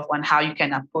ideas off on how you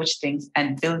can approach things,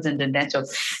 and building the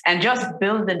networks. And just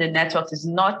building the networks is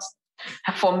not,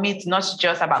 for me, it's not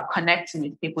just about connecting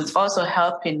with people. It's also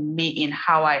helping me in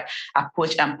how I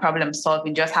approach problem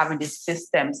solving, just having this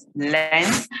systems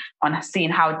lens on seeing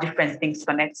how different things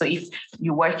connect. So if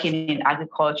you're working in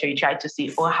agriculture, you try to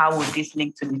see, oh, how would this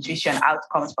link to nutrition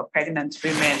outcomes for pregnant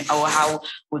women? Or how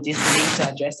would this link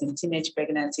to addressing teenage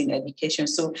pregnancy in education?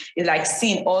 So it's like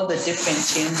seeing all the different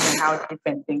chains and how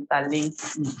different things are linked,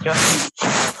 just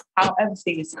how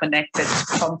everything is connected to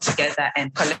come together,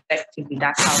 and collectively,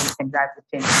 that's how we can drive the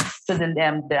change. So the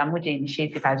Amujae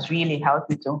Initiative has really helped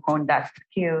me to hone that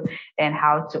skill, and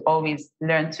how to always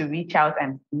learn to reach out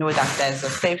and know that there's a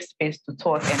safe space to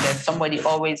talk, and there's somebody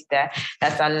always there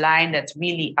that's aligned, that's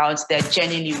really out there,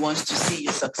 genuinely wants to see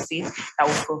you succeed, that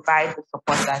will provide the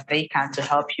support that they can to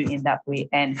help you in that way.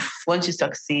 And once you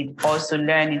succeed, also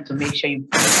learning to make sure you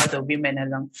bring other women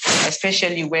along,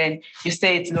 especially when you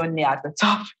say it's lonely at the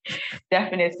top.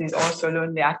 Definitely is also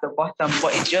lonely at the bottom,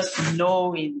 but it's just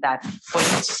knowing that for you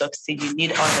to succeed, you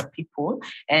need other people.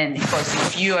 And because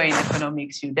if you are in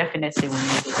economics, you definitely will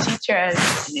need the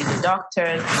teachers, you need the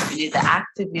doctors, you need the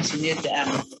activists, you need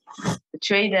the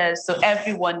traders. So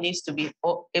everyone needs to be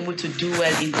able to do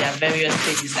well in their various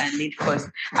stages and lead. Because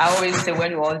I always say,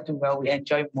 when we all do well, we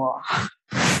enjoy more.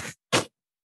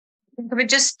 But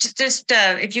just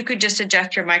if you could just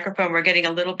adjust your microphone, we're getting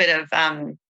a little bit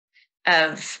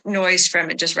of noise from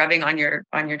it just rubbing on your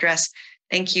dress.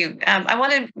 Thank you. I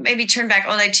want to maybe turn back,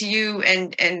 Ole, to you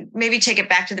and maybe take it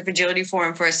back to the Fragility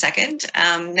Forum for a second,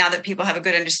 now that people have a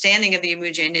good understanding of the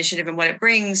Amujae Initiative and what it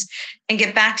brings, and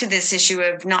get back to this issue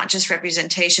of not just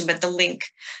representation, but the link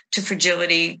to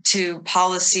fragility, to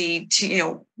policy,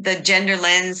 to, the gender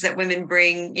lens that women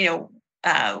bring,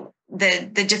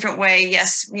 the different way.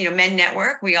 Yes, men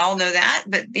network, we all know that,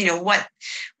 but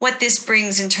what this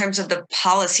brings in terms of the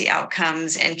policy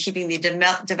outcomes and keeping the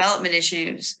development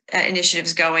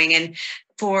initiatives going. And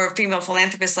for female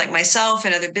philanthropists like myself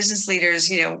and other business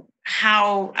leaders,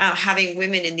 how having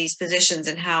women in these positions,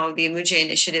 and how the Amujae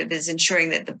Initiative is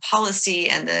ensuring that the policy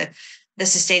and the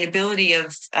sustainability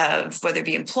of whether it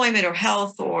be employment or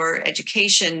health or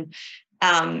education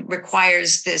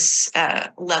requires this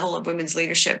level of women's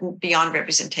leadership beyond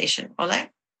representation. Ole?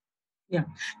 Yeah,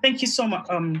 thank you so much.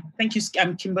 Thank you,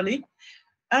 Kimberly.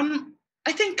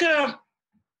 I think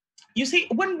you see,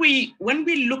 when we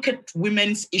look at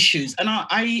women's issues, and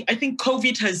I think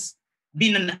COVID has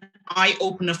been an eye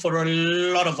opener for a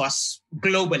lot of us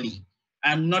globally,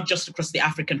 and not just across the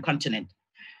African continent,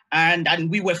 and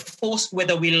we were forced,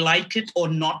 whether we like it or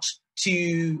not,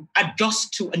 to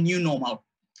adjust to a new normal.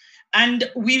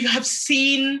 And we have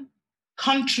seen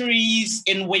countries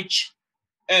in which,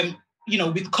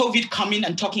 with COVID coming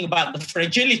and talking about the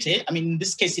fragility, in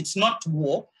this case, it's not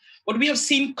war, but we have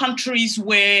seen countries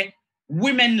where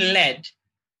women led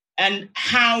and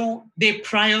how they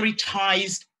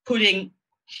prioritized putting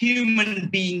human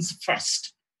beings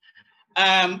first,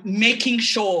 making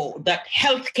sure that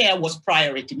healthcare was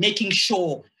priority, making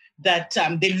sure that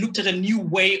they looked at a new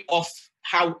way of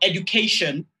how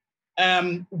education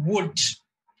would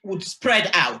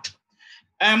spread out.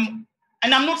 And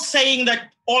I'm not saying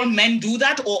that all men do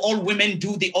that or all women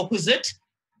do the opposite.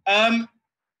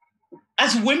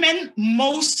 As women,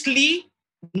 mostly,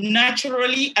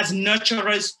 naturally, as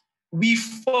nurturers, we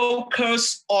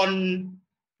focus on,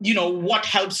 what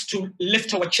helps to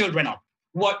lift our children up,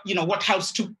 what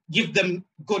helps to give them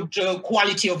good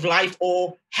quality of life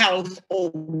or health or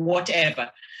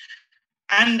whatever.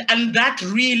 And that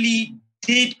really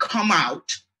did come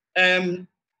out, and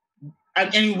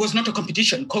it was not a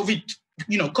competition.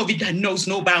 COVID knows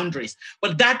no boundaries,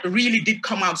 but that really did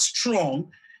come out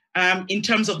strong in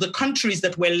terms of the countries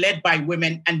that were led by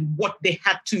women and what they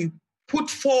had to put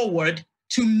forward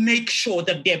to make sure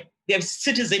that their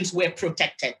citizens were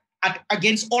protected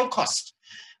against all costs,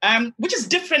 which is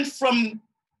different from,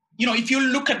 if you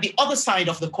look at the other side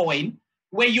of the coin,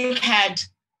 where you had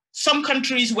some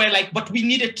countries where but we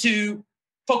needed to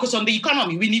focus on the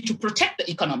economy. We need to protect the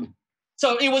economy.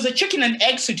 So it was a chicken and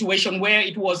egg situation where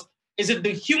it was, is it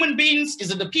the human beings, is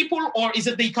it the people, or is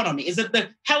it the economy? Is it the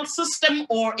health system,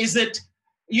 or is it,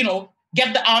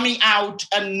 get the army out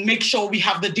and make sure we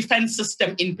have the defense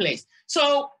system in place.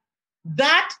 So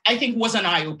that, I think, was an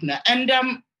eye-opener. And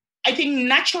I think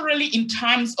naturally in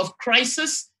times of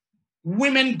crisis,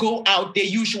 women go out. They're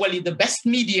usually the best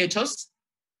mediators.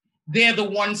 They're the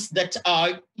ones that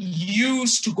are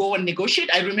used to go and negotiate.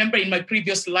 I remember in my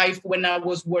previous life when I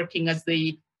was working as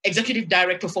the executive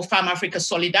director for Farm Africa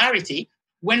Solidarity,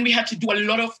 when we had to do a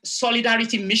lot of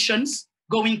solidarity missions,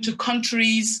 going to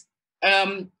countries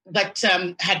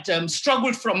that had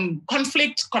struggled from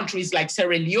conflict, countries like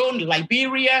Sierra Leone,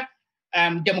 Liberia,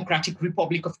 Democratic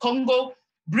Republic of Congo,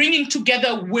 bringing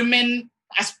together women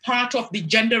as part of the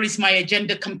Gender is My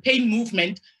Agenda campaign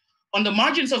movement on the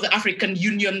margins of the African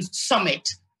Union Summit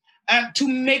to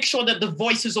make sure that the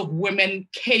voices of women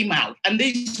came out. And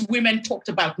these women talked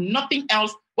about nothing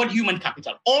else but human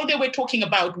capital. All they were talking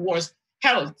about was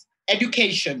health,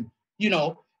 education,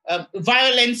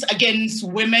 violence against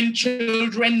women,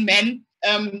 children, men,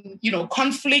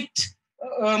 conflict,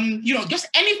 just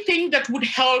anything that would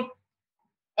help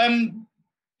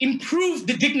improve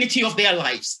the dignity of their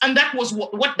lives. And that was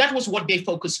what they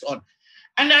focused on.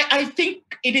 And I think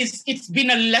it's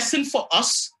been a lesson for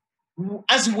us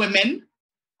as women,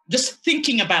 just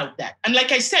thinking about that. And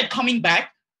like I said, coming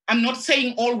back, I'm not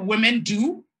saying all women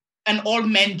do and all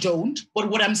men don't, but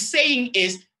what I'm saying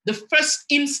is the first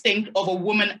instinct of a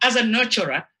woman as a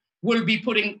nurturer will be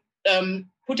putting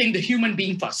the human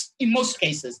being first in most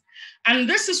cases. And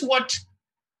this is what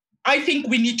I think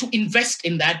we need to invest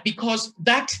in, that, because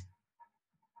that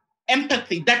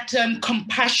empathy, that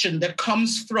compassion that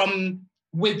comes from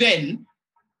within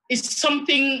is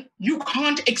something you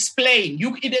can't explain.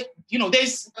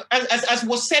 There's, as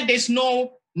was said, there's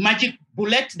no magic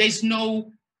bullet, there's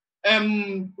no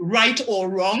right or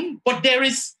wrong, but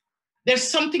there's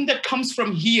something that comes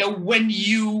from here when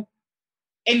you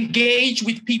engage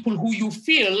with people who you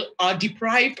feel are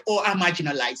deprived or are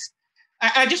marginalized.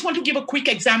 I just want to give a quick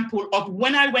example of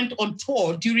when I went on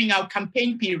tour during our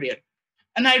campaign period.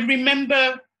 And I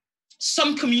remember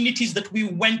some communities that we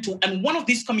went to, and one of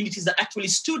these communities that actually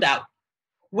stood out,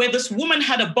 where this woman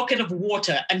had a bucket of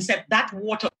water and said that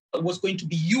water was going to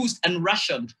be used and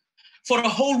rationed for a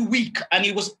whole week. And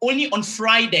it was only on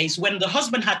Fridays, when the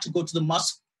husband had to go to the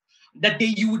mosque, that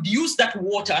you would use that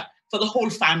water for the whole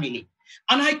family.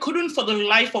 And I couldn't for the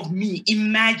life of me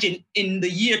imagine in the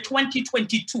year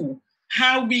 2022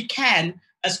 how we can,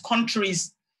 as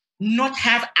countries, not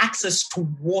have access to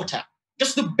water,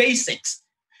 just the basics.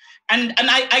 And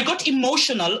I got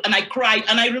emotional and I cried.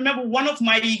 And I remember one of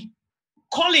my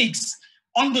colleagues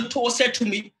on the tour said to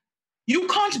me, "You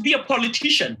can't be a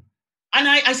politician." And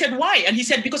I said, "Why?" And he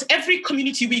said, "Because every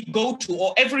community we go to,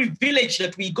 or every village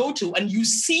that we go to, and you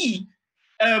see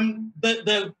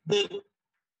the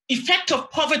effect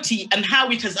of poverty and how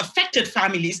it has affected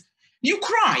families, you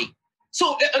cry."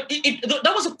 So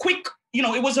that was a quick,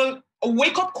 it was a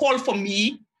wake-up call for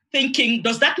me, thinking,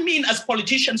 does that mean as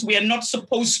politicians we are not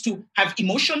supposed to have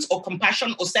emotions or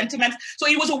compassion or sentiments? So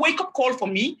it was a wake-up call for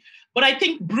me. But I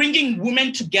think bringing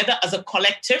women together as a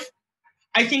collective,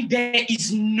 I think there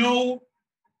is no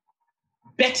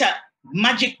better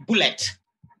magic bullet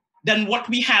than what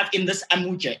we have in this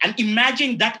Amujae. And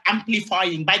imagine that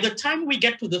amplifying. By the time we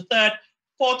get to the third,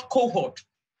 fourth cohort,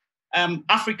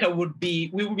 Africa we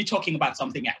will be talking about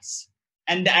something else.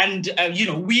 And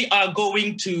we are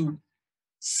going to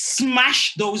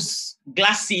smash those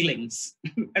glass ceilings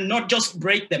and not just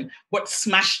break them, but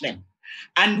smash them.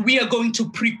 And we are going to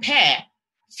prepare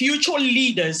future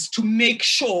leaders to make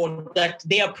sure that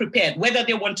they are prepared, whether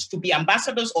they want to be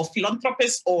ambassadors or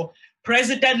philanthropists or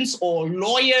presidents or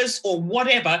lawyers or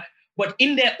whatever, but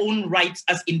in their own rights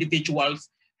as individuals.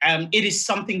 It is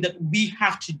something that we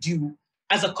have to do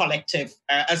as a collective,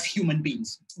 as human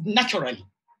beings, naturally.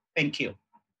 Thank you.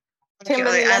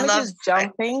 Kimberly, I love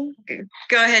jumping.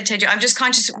 Go ahead, Teju. I'm just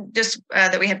conscious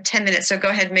that we have 10 minutes, so go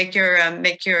ahead, make your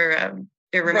remark.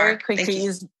 Very quickly,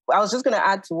 I was just going to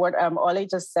add to what Ole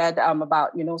just said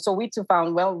about, so we too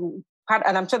found,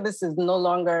 and I'm sure this is no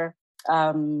longer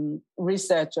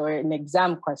research or an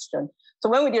exam question. So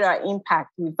when we did our impact,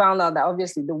 we found out that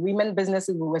obviously the women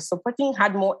businesses we were supporting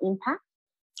had more impact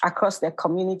across their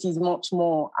communities much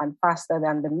more and faster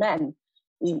than the men.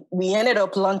 We ended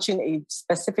up launching a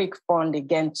specific fund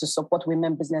again to support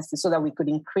women businesses so that we could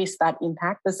increase that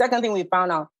impact. The second thing we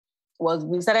found out was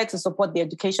we started to support the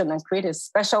education and create a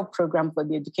special program for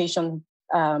the education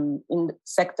in the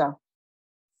sector.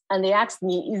 And they asked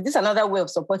me, is this another way of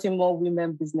supporting more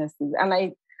women businesses? And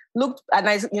I looked and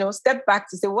I stepped back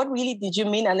to say, what really did you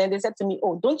mean? And then they said to me,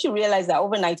 oh, don't you realize that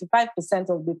over 95%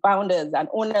 of the founders and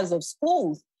owners of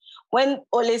schools when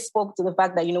Ole spoke to the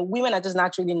fact that, women are just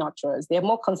naturally nurturers, they're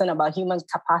more concerned about human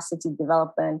capacity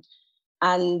development,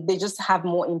 and they just have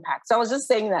more impact. So I was just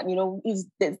saying that,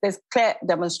 there's clear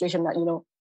demonstration that,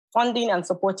 funding and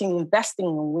supporting investing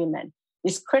in women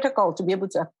is critical to be able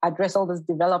to address all these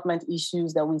development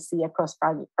issues that we see across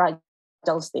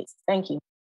fragile states. Thank you.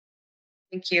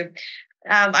 Thank you.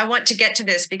 I want to get to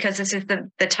this because this is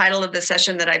the title of the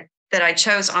session that I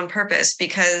chose on purpose,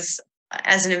 because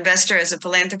as an investor, as a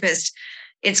philanthropist,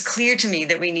 it's clear to me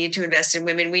that we need to invest in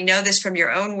women. We know this from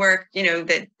your own work,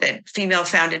 that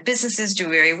female-founded businesses do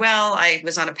very well. I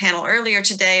was on a panel earlier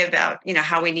today about,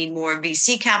 how we need more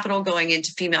VC capital going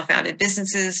into female-founded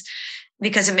businesses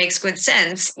because it makes good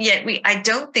sense. Yet I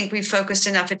don't think we focused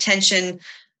enough attention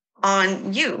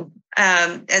on you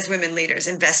as women leaders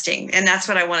investing. And that's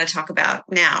what I want to talk about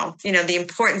now. The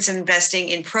importance of investing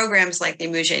in programs like the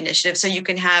Amujae Initiative. So you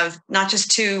can have not just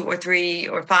 2 or 3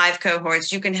 or 5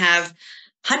 cohorts, you can have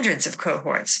hundreds of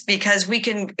cohorts, because we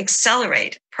can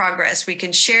accelerate progress. We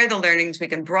can share the learnings. We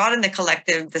can broaden the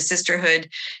collective, the sisterhood,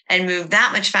 and move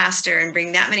that much faster and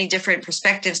bring that many different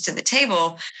perspectives to the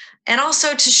table. And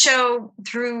also to show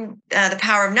through the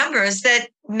power of numbers that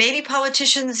maybe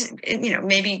politicians,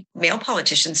 maybe male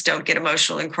politicians don't get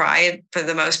emotional and cry for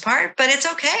the most part, but it's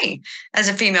okay as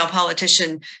a female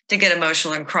politician to get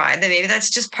emotional and cry. Then maybe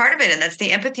that's just part of it. And that's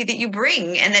the empathy that you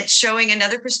bring, and that's showing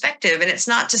another perspective. And it's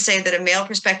not to say that a male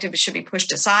perspective should be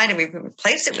pushed aside and we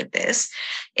replace it with this.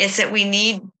 It's that we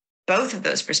need both of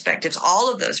those perspectives,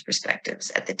 all of those perspectives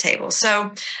at the table.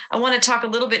 So I want to talk a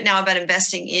little bit now about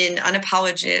investing in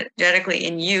unapologetically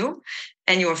in you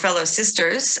and your fellow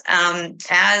sisters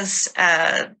as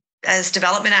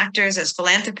development actors, as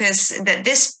philanthropists, that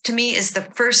this to me is the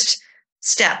first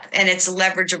step, and it's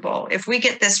leverageable. If we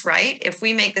get this right, if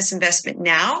we make this investment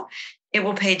now, it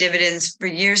will pay dividends for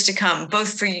years to come,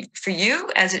 both for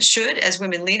you, as it should, as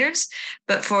women leaders,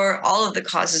 but for all of the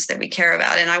causes that we care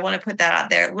about. And I want to put that out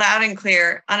there loud and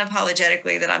clear,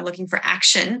 unapologetically, that I'm looking for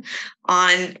action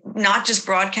on not just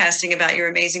broadcasting about your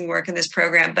amazing work in this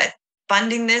program, but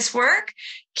funding this work,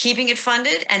 keeping it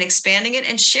funded and expanding it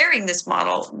and sharing this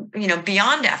model,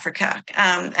 beyond Africa.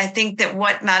 I think that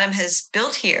what Madam has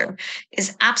built here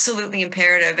is absolutely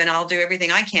imperative, and I'll do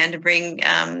everything I can to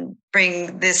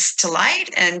bring this to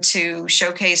light and to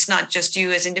showcase not just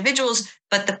you as individuals,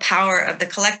 but the power of the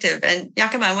collective. And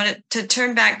Yakima, I wanted to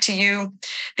turn back to you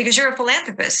because you're a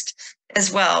philanthropist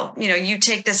as well. You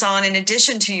take this on in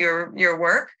addition to your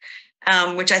work.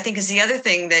 Which I think is the other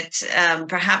thing that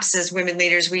perhaps as women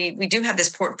leaders, we do have this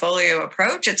portfolio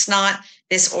approach. It's not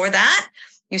this or that.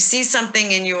 You see something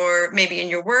maybe in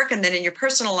your work, and then in your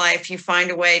personal life, you find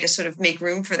a way to sort of make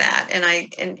room for that.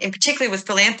 And particularly with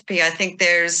philanthropy, I think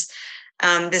there's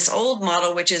this old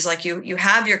model, which is like you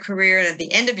have your career, and at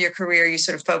the end of your career, you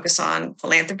sort of focus on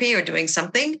philanthropy or doing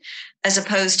something, as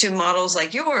opposed to models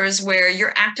like yours, where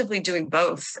you're actively doing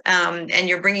both, and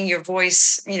you're bringing your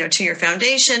voice, to your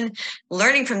foundation,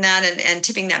 learning from that, and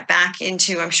tipping that back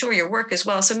into, I'm sure, your work as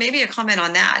well. So maybe a comment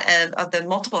on that of the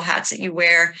multiple hats that you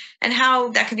wear and how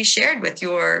that can be shared with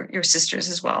your sisters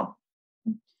as well.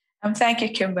 Thank you,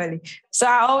 Kimberly. So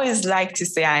I always like to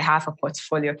say I have a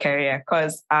portfolio career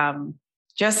because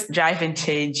just driving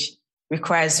change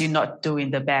requires you not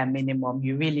doing the bare minimum.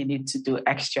 You really need to do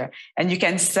extra. And you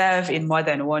can serve in more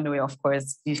than one way, of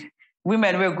course.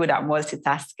 Women, we're good at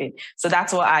multitasking. So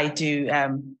that's what I do.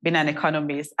 Being an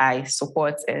economist, I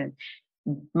support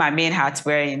my main hat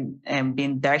wearing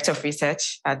being director of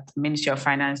research at the Ministry of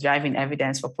Finance, driving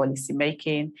evidence for policy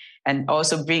making, and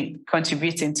also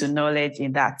contributing to knowledge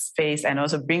in that space, and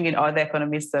also bringing other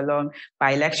economists along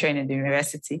by lecturing in the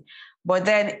university. But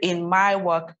then in my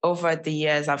work over the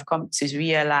years, I've come to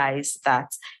realize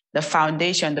that the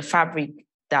foundation, the fabric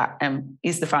that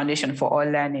is the foundation for all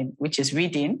learning, which is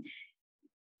reading,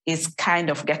 is kind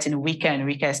of getting weaker and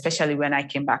weaker, especially when I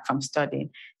came back from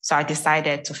studying. So I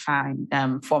decided to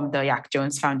form the Yak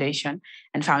Jones Foundation.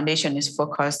 And foundation is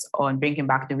focused on bringing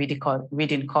back the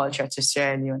reading culture to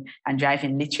Sierra Leone and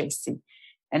driving literacy.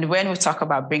 And when we talk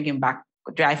about bringing back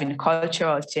driving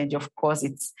cultural change, of course,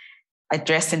 it's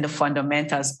addressing the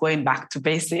fundamentals, going back to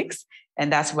basics.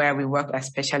 And that's where we work,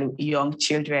 especially with young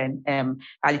children,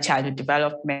 early childhood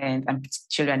development, and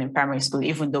children in primary school,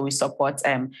 even though we support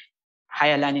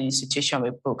higher learning institutions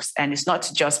with books. And it's not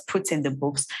just putting the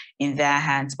books in their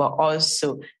hands, but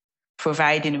also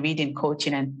providing reading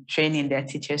coaching and training their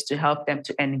teachers to help them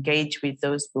to engage with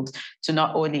those books.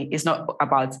 It's not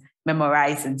about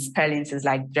memorizing spellings, it's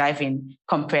like driving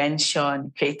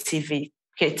comprehension, creativity,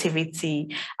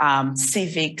 creativity,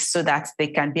 civics, so that they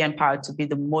can be empowered to be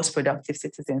the most productive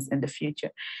citizens in the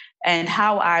future. And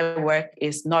how I work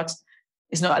is not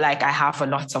like I have a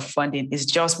lot of funding. It's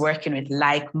just working with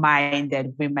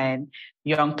like-minded women,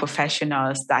 young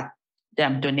professionals that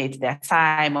donate their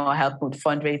time or help with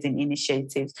fundraising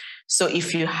initiatives. So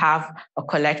if you have a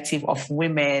collective of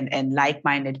women and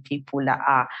like-minded people that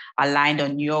are aligned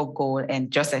on your goal, and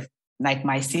just like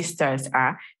my sisters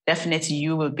are, definitely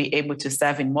you will be able to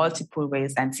serve in multiple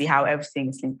ways and see how everything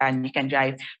is linked, and you can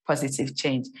drive positive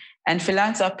change. And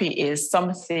philanthropy is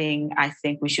something I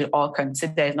think we should all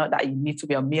consider. It's not that you need to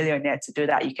be a millionaire to do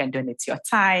that. You can donate your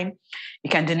time. You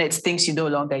can donate things you no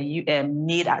longer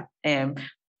need,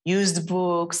 used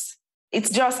books. It's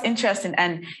just interesting.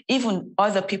 And even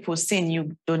other people seeing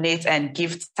you donate and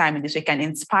give time in this way can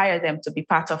inspire them to be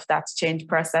part of that change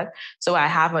process. So I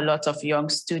have a lot of young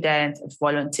students,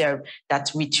 volunteer,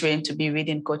 that we train to be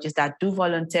reading coaches that do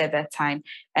volunteer their time.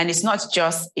 And it's not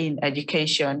just in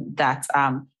education that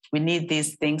we need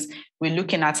these things. We're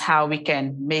looking at how we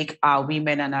can make our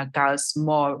women and our girls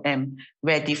more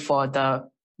ready for the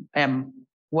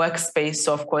workspace.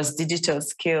 So of course, digital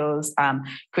skills,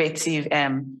 creative,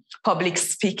 public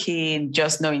speaking,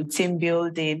 just knowing team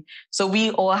building. So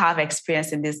we all have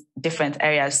experience in these different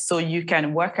areas. So you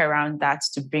can work around that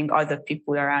to bring other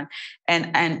people around.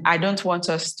 And I don't want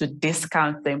us to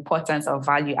discount the importance of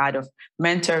value add of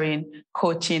mentoring,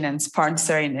 coaching, and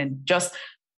sponsoring, and just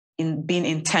in being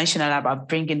intentional about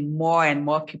bringing more and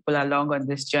more people along on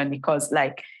this journey. Because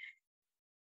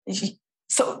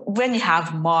so when you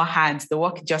have more hands, the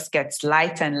work just gets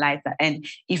lighter and lighter. And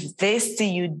if they see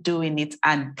you doing it,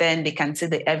 and then they can see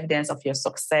the evidence of your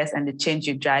success and the change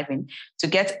you're driving, to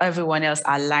get everyone else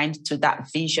aligned to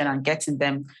that vision and getting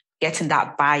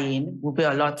that buy-in will be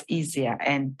a lot easier.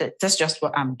 And that's just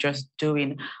what I'm just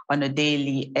doing on a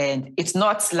daily. And it's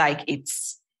not like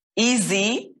it's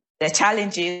easy, the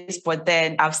challenges, but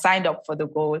then I've signed up for the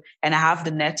goal and I have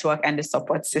the network and the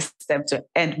support system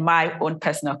and my own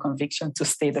personal conviction to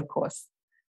stay the course.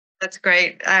 That's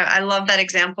great. I love that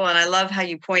example. And I love how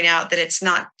you point out that it's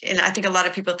not, and I think a lot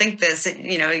of people think this, that,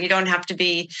 you don't have to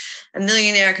be a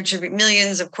millionaire, contribute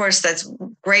millions. Of course, that's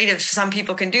great if some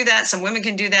people can do that. Some women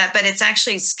can do that, but it's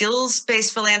actually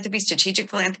skills-based philanthropy, strategic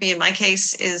philanthropy. In my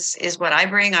case is what I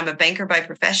bring. I'm a banker by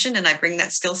profession, and I bring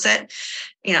that skill set,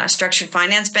 a structured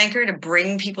finance banker, to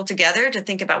bring people together to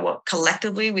think about what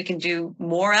collectively we can do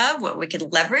more of, what we can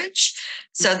leverage,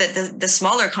 so that the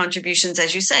smaller contributions,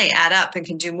 as you say, add up and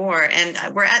can do more.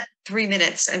 And we're at 3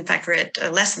 minutes. In fact, we're at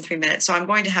less than 3 minutes. So I'm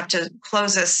going to have to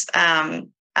close us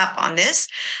up on this.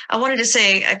 I wanted to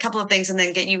say a couple of things and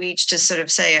then get you each to sort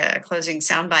of say a closing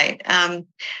soundbite.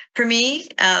 For me,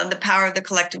 the power of the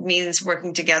collective means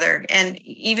working together. And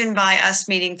even by us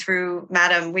meeting through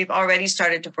Madam, we've already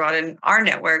started to broaden our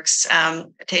networks.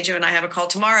 Teju and I have a call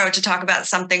tomorrow to talk about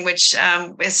something which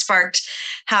has sparked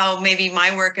how maybe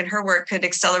my work and her work could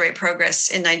accelerate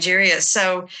progress in Nigeria.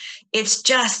 So it's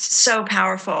just so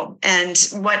powerful. And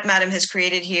what Madam has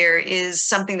created here is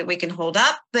something that we can hold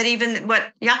up. But even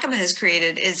what Yakima has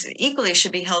created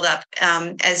should be held up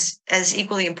as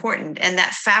equally important. And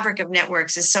that fabric of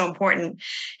networks is so important.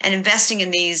 And investing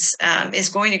in these is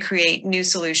going to create new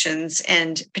solutions,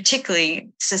 and particularly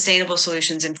sustainable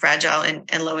solutions in fragile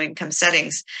and low-income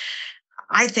settings.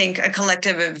 I think a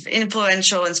collective of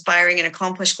influential, inspiring, and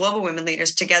accomplished global women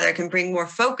leaders together can bring more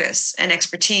focus and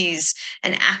expertise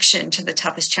and action to the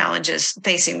toughest challenges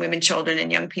facing women, children,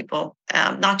 and young people,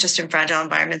 not just in fragile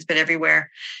environments, but everywhere.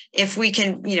 If we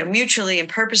can, mutually and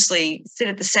purposely sit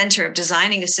at the center of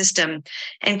designing a system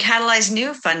and catalyze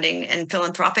new funding and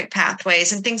philanthropic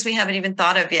pathways and things we haven't even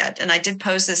thought of yet. And I did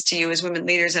pose this to you as women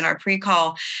leaders in our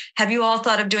pre-call. Have you all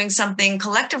thought of doing something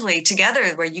collectively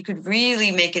together where you could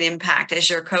really make an impact as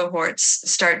your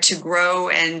cohorts start to grow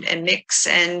and mix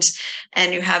and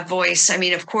you have voice? I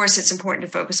mean, of course, it's important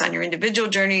to focus on your individual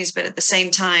journeys, but at the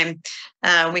same time,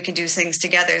 we can do things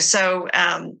together. So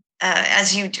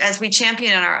as we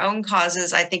champion our own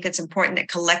causes, I think it's important that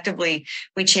collectively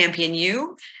we champion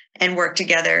you and work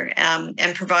together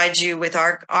and provide you with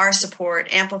our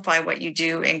support, amplify what you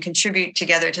do, and contribute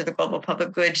together to the global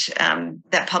public good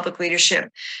that public leadership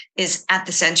is at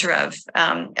the center of.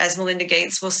 As Melinda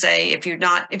Gates will say, if you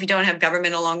don't have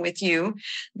government along with you,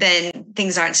 then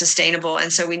things aren't sustainable.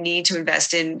 And so we need to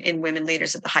invest in women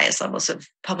leaders at the highest levels of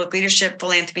public leadership,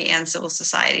 philanthropy, and civil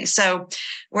society. So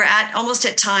we're almost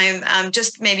at time.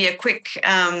 Just maybe a quick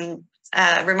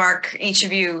remark, each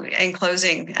of you, in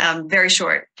closing, very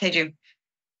short. Teju.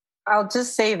 I'll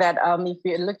just say that if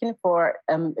you're looking for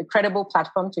a credible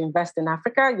platform to invest in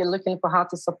Africa, you're looking for how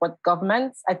to support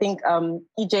governments, I think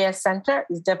EJS Center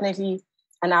is definitely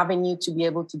an avenue to be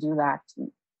able to do that.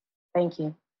 Thank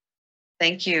you.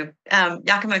 Thank you.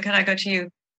 Yakima, can I go to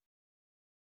you?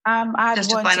 I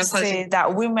want to say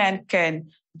that women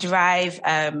can drive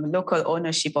local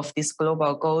ownership of these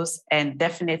global goals, and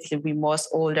definitely we must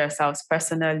hold ourselves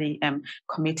personally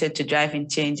committed to driving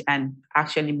change and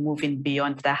actually moving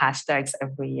beyond the hashtags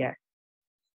every year.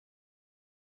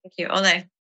 Thank you. Ole.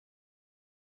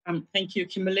 Thank you,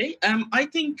 Kimberly. I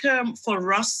think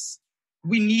for us,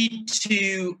 we need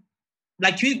to,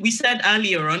 like we said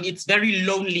earlier on, it's very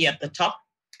lonely at the top.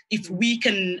 If we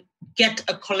can get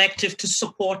a collective to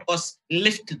support us,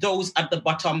 lift those at the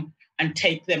bottom and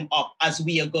take them up as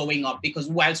we are going up, because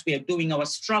whilst we are doing our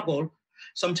struggle,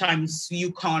 sometimes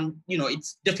you can't,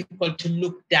 it's difficult to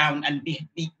look down and be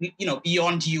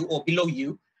beyond you or below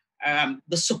you.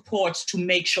 The support to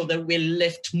make sure that we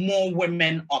lift more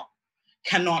women up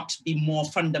cannot be more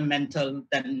fundamental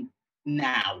than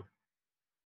now.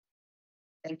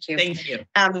 Thank you. Thank you.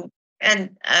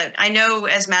 And I know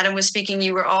as Madam was speaking,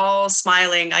 you were all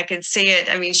smiling. I could see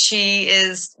it. I mean, she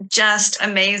is just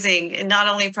amazing, and not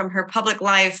only from her public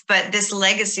life, but this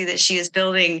legacy that she is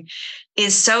building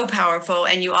is so powerful,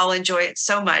 and you all enjoy it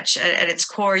so much. At its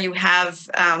core, you have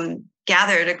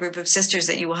gathered a group of sisters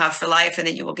that you will have for life, and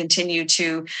that you will continue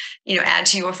to, add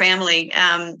to your family,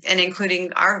 and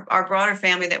including our broader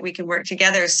family, that we can work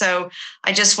together. So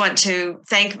I just want to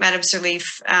thank Madam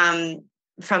Sirleaf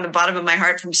from the bottom of my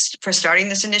heart for starting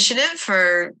this initiative,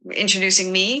 for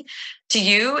introducing me to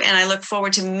you. And I look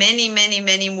forward to many, many,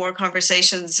 many more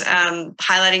conversations,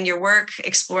 highlighting your work,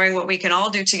 exploring what we can all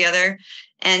do together,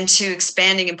 and to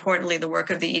expanding, importantly, the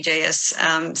work of the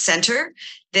EJS Center.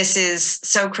 This is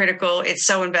so critical. It's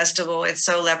so investable. It's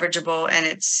so leverageable, and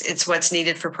it's what's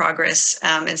needed for progress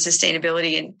and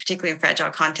sustainability, and particularly in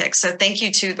fragile contexts. So thank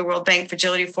you to the World Bank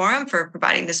Fragility Forum for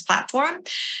providing this platform.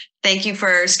 Thank you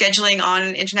for scheduling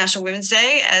on International Women's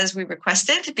Day as we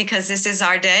requested, because this is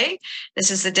our day.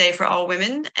 This is the day for all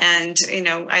women. And,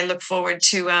 I look forward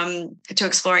to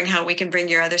exploring how we can bring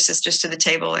your other sisters to the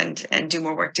table and do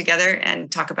more work together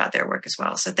and talk about their work as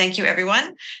well. So thank you,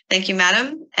 everyone. Thank you,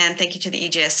 Madam. And thank you to the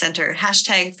EJS Center.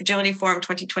 Hashtag Fragility Forum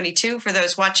 2022. For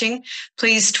those watching,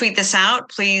 please tweet this out.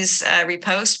 Please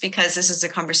repost, because this is a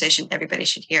conversation everybody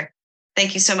should hear.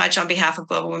 Thank you so much on behalf of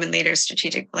Global Women Leaders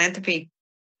Strategic Philanthropy.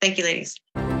 Thank you, ladies.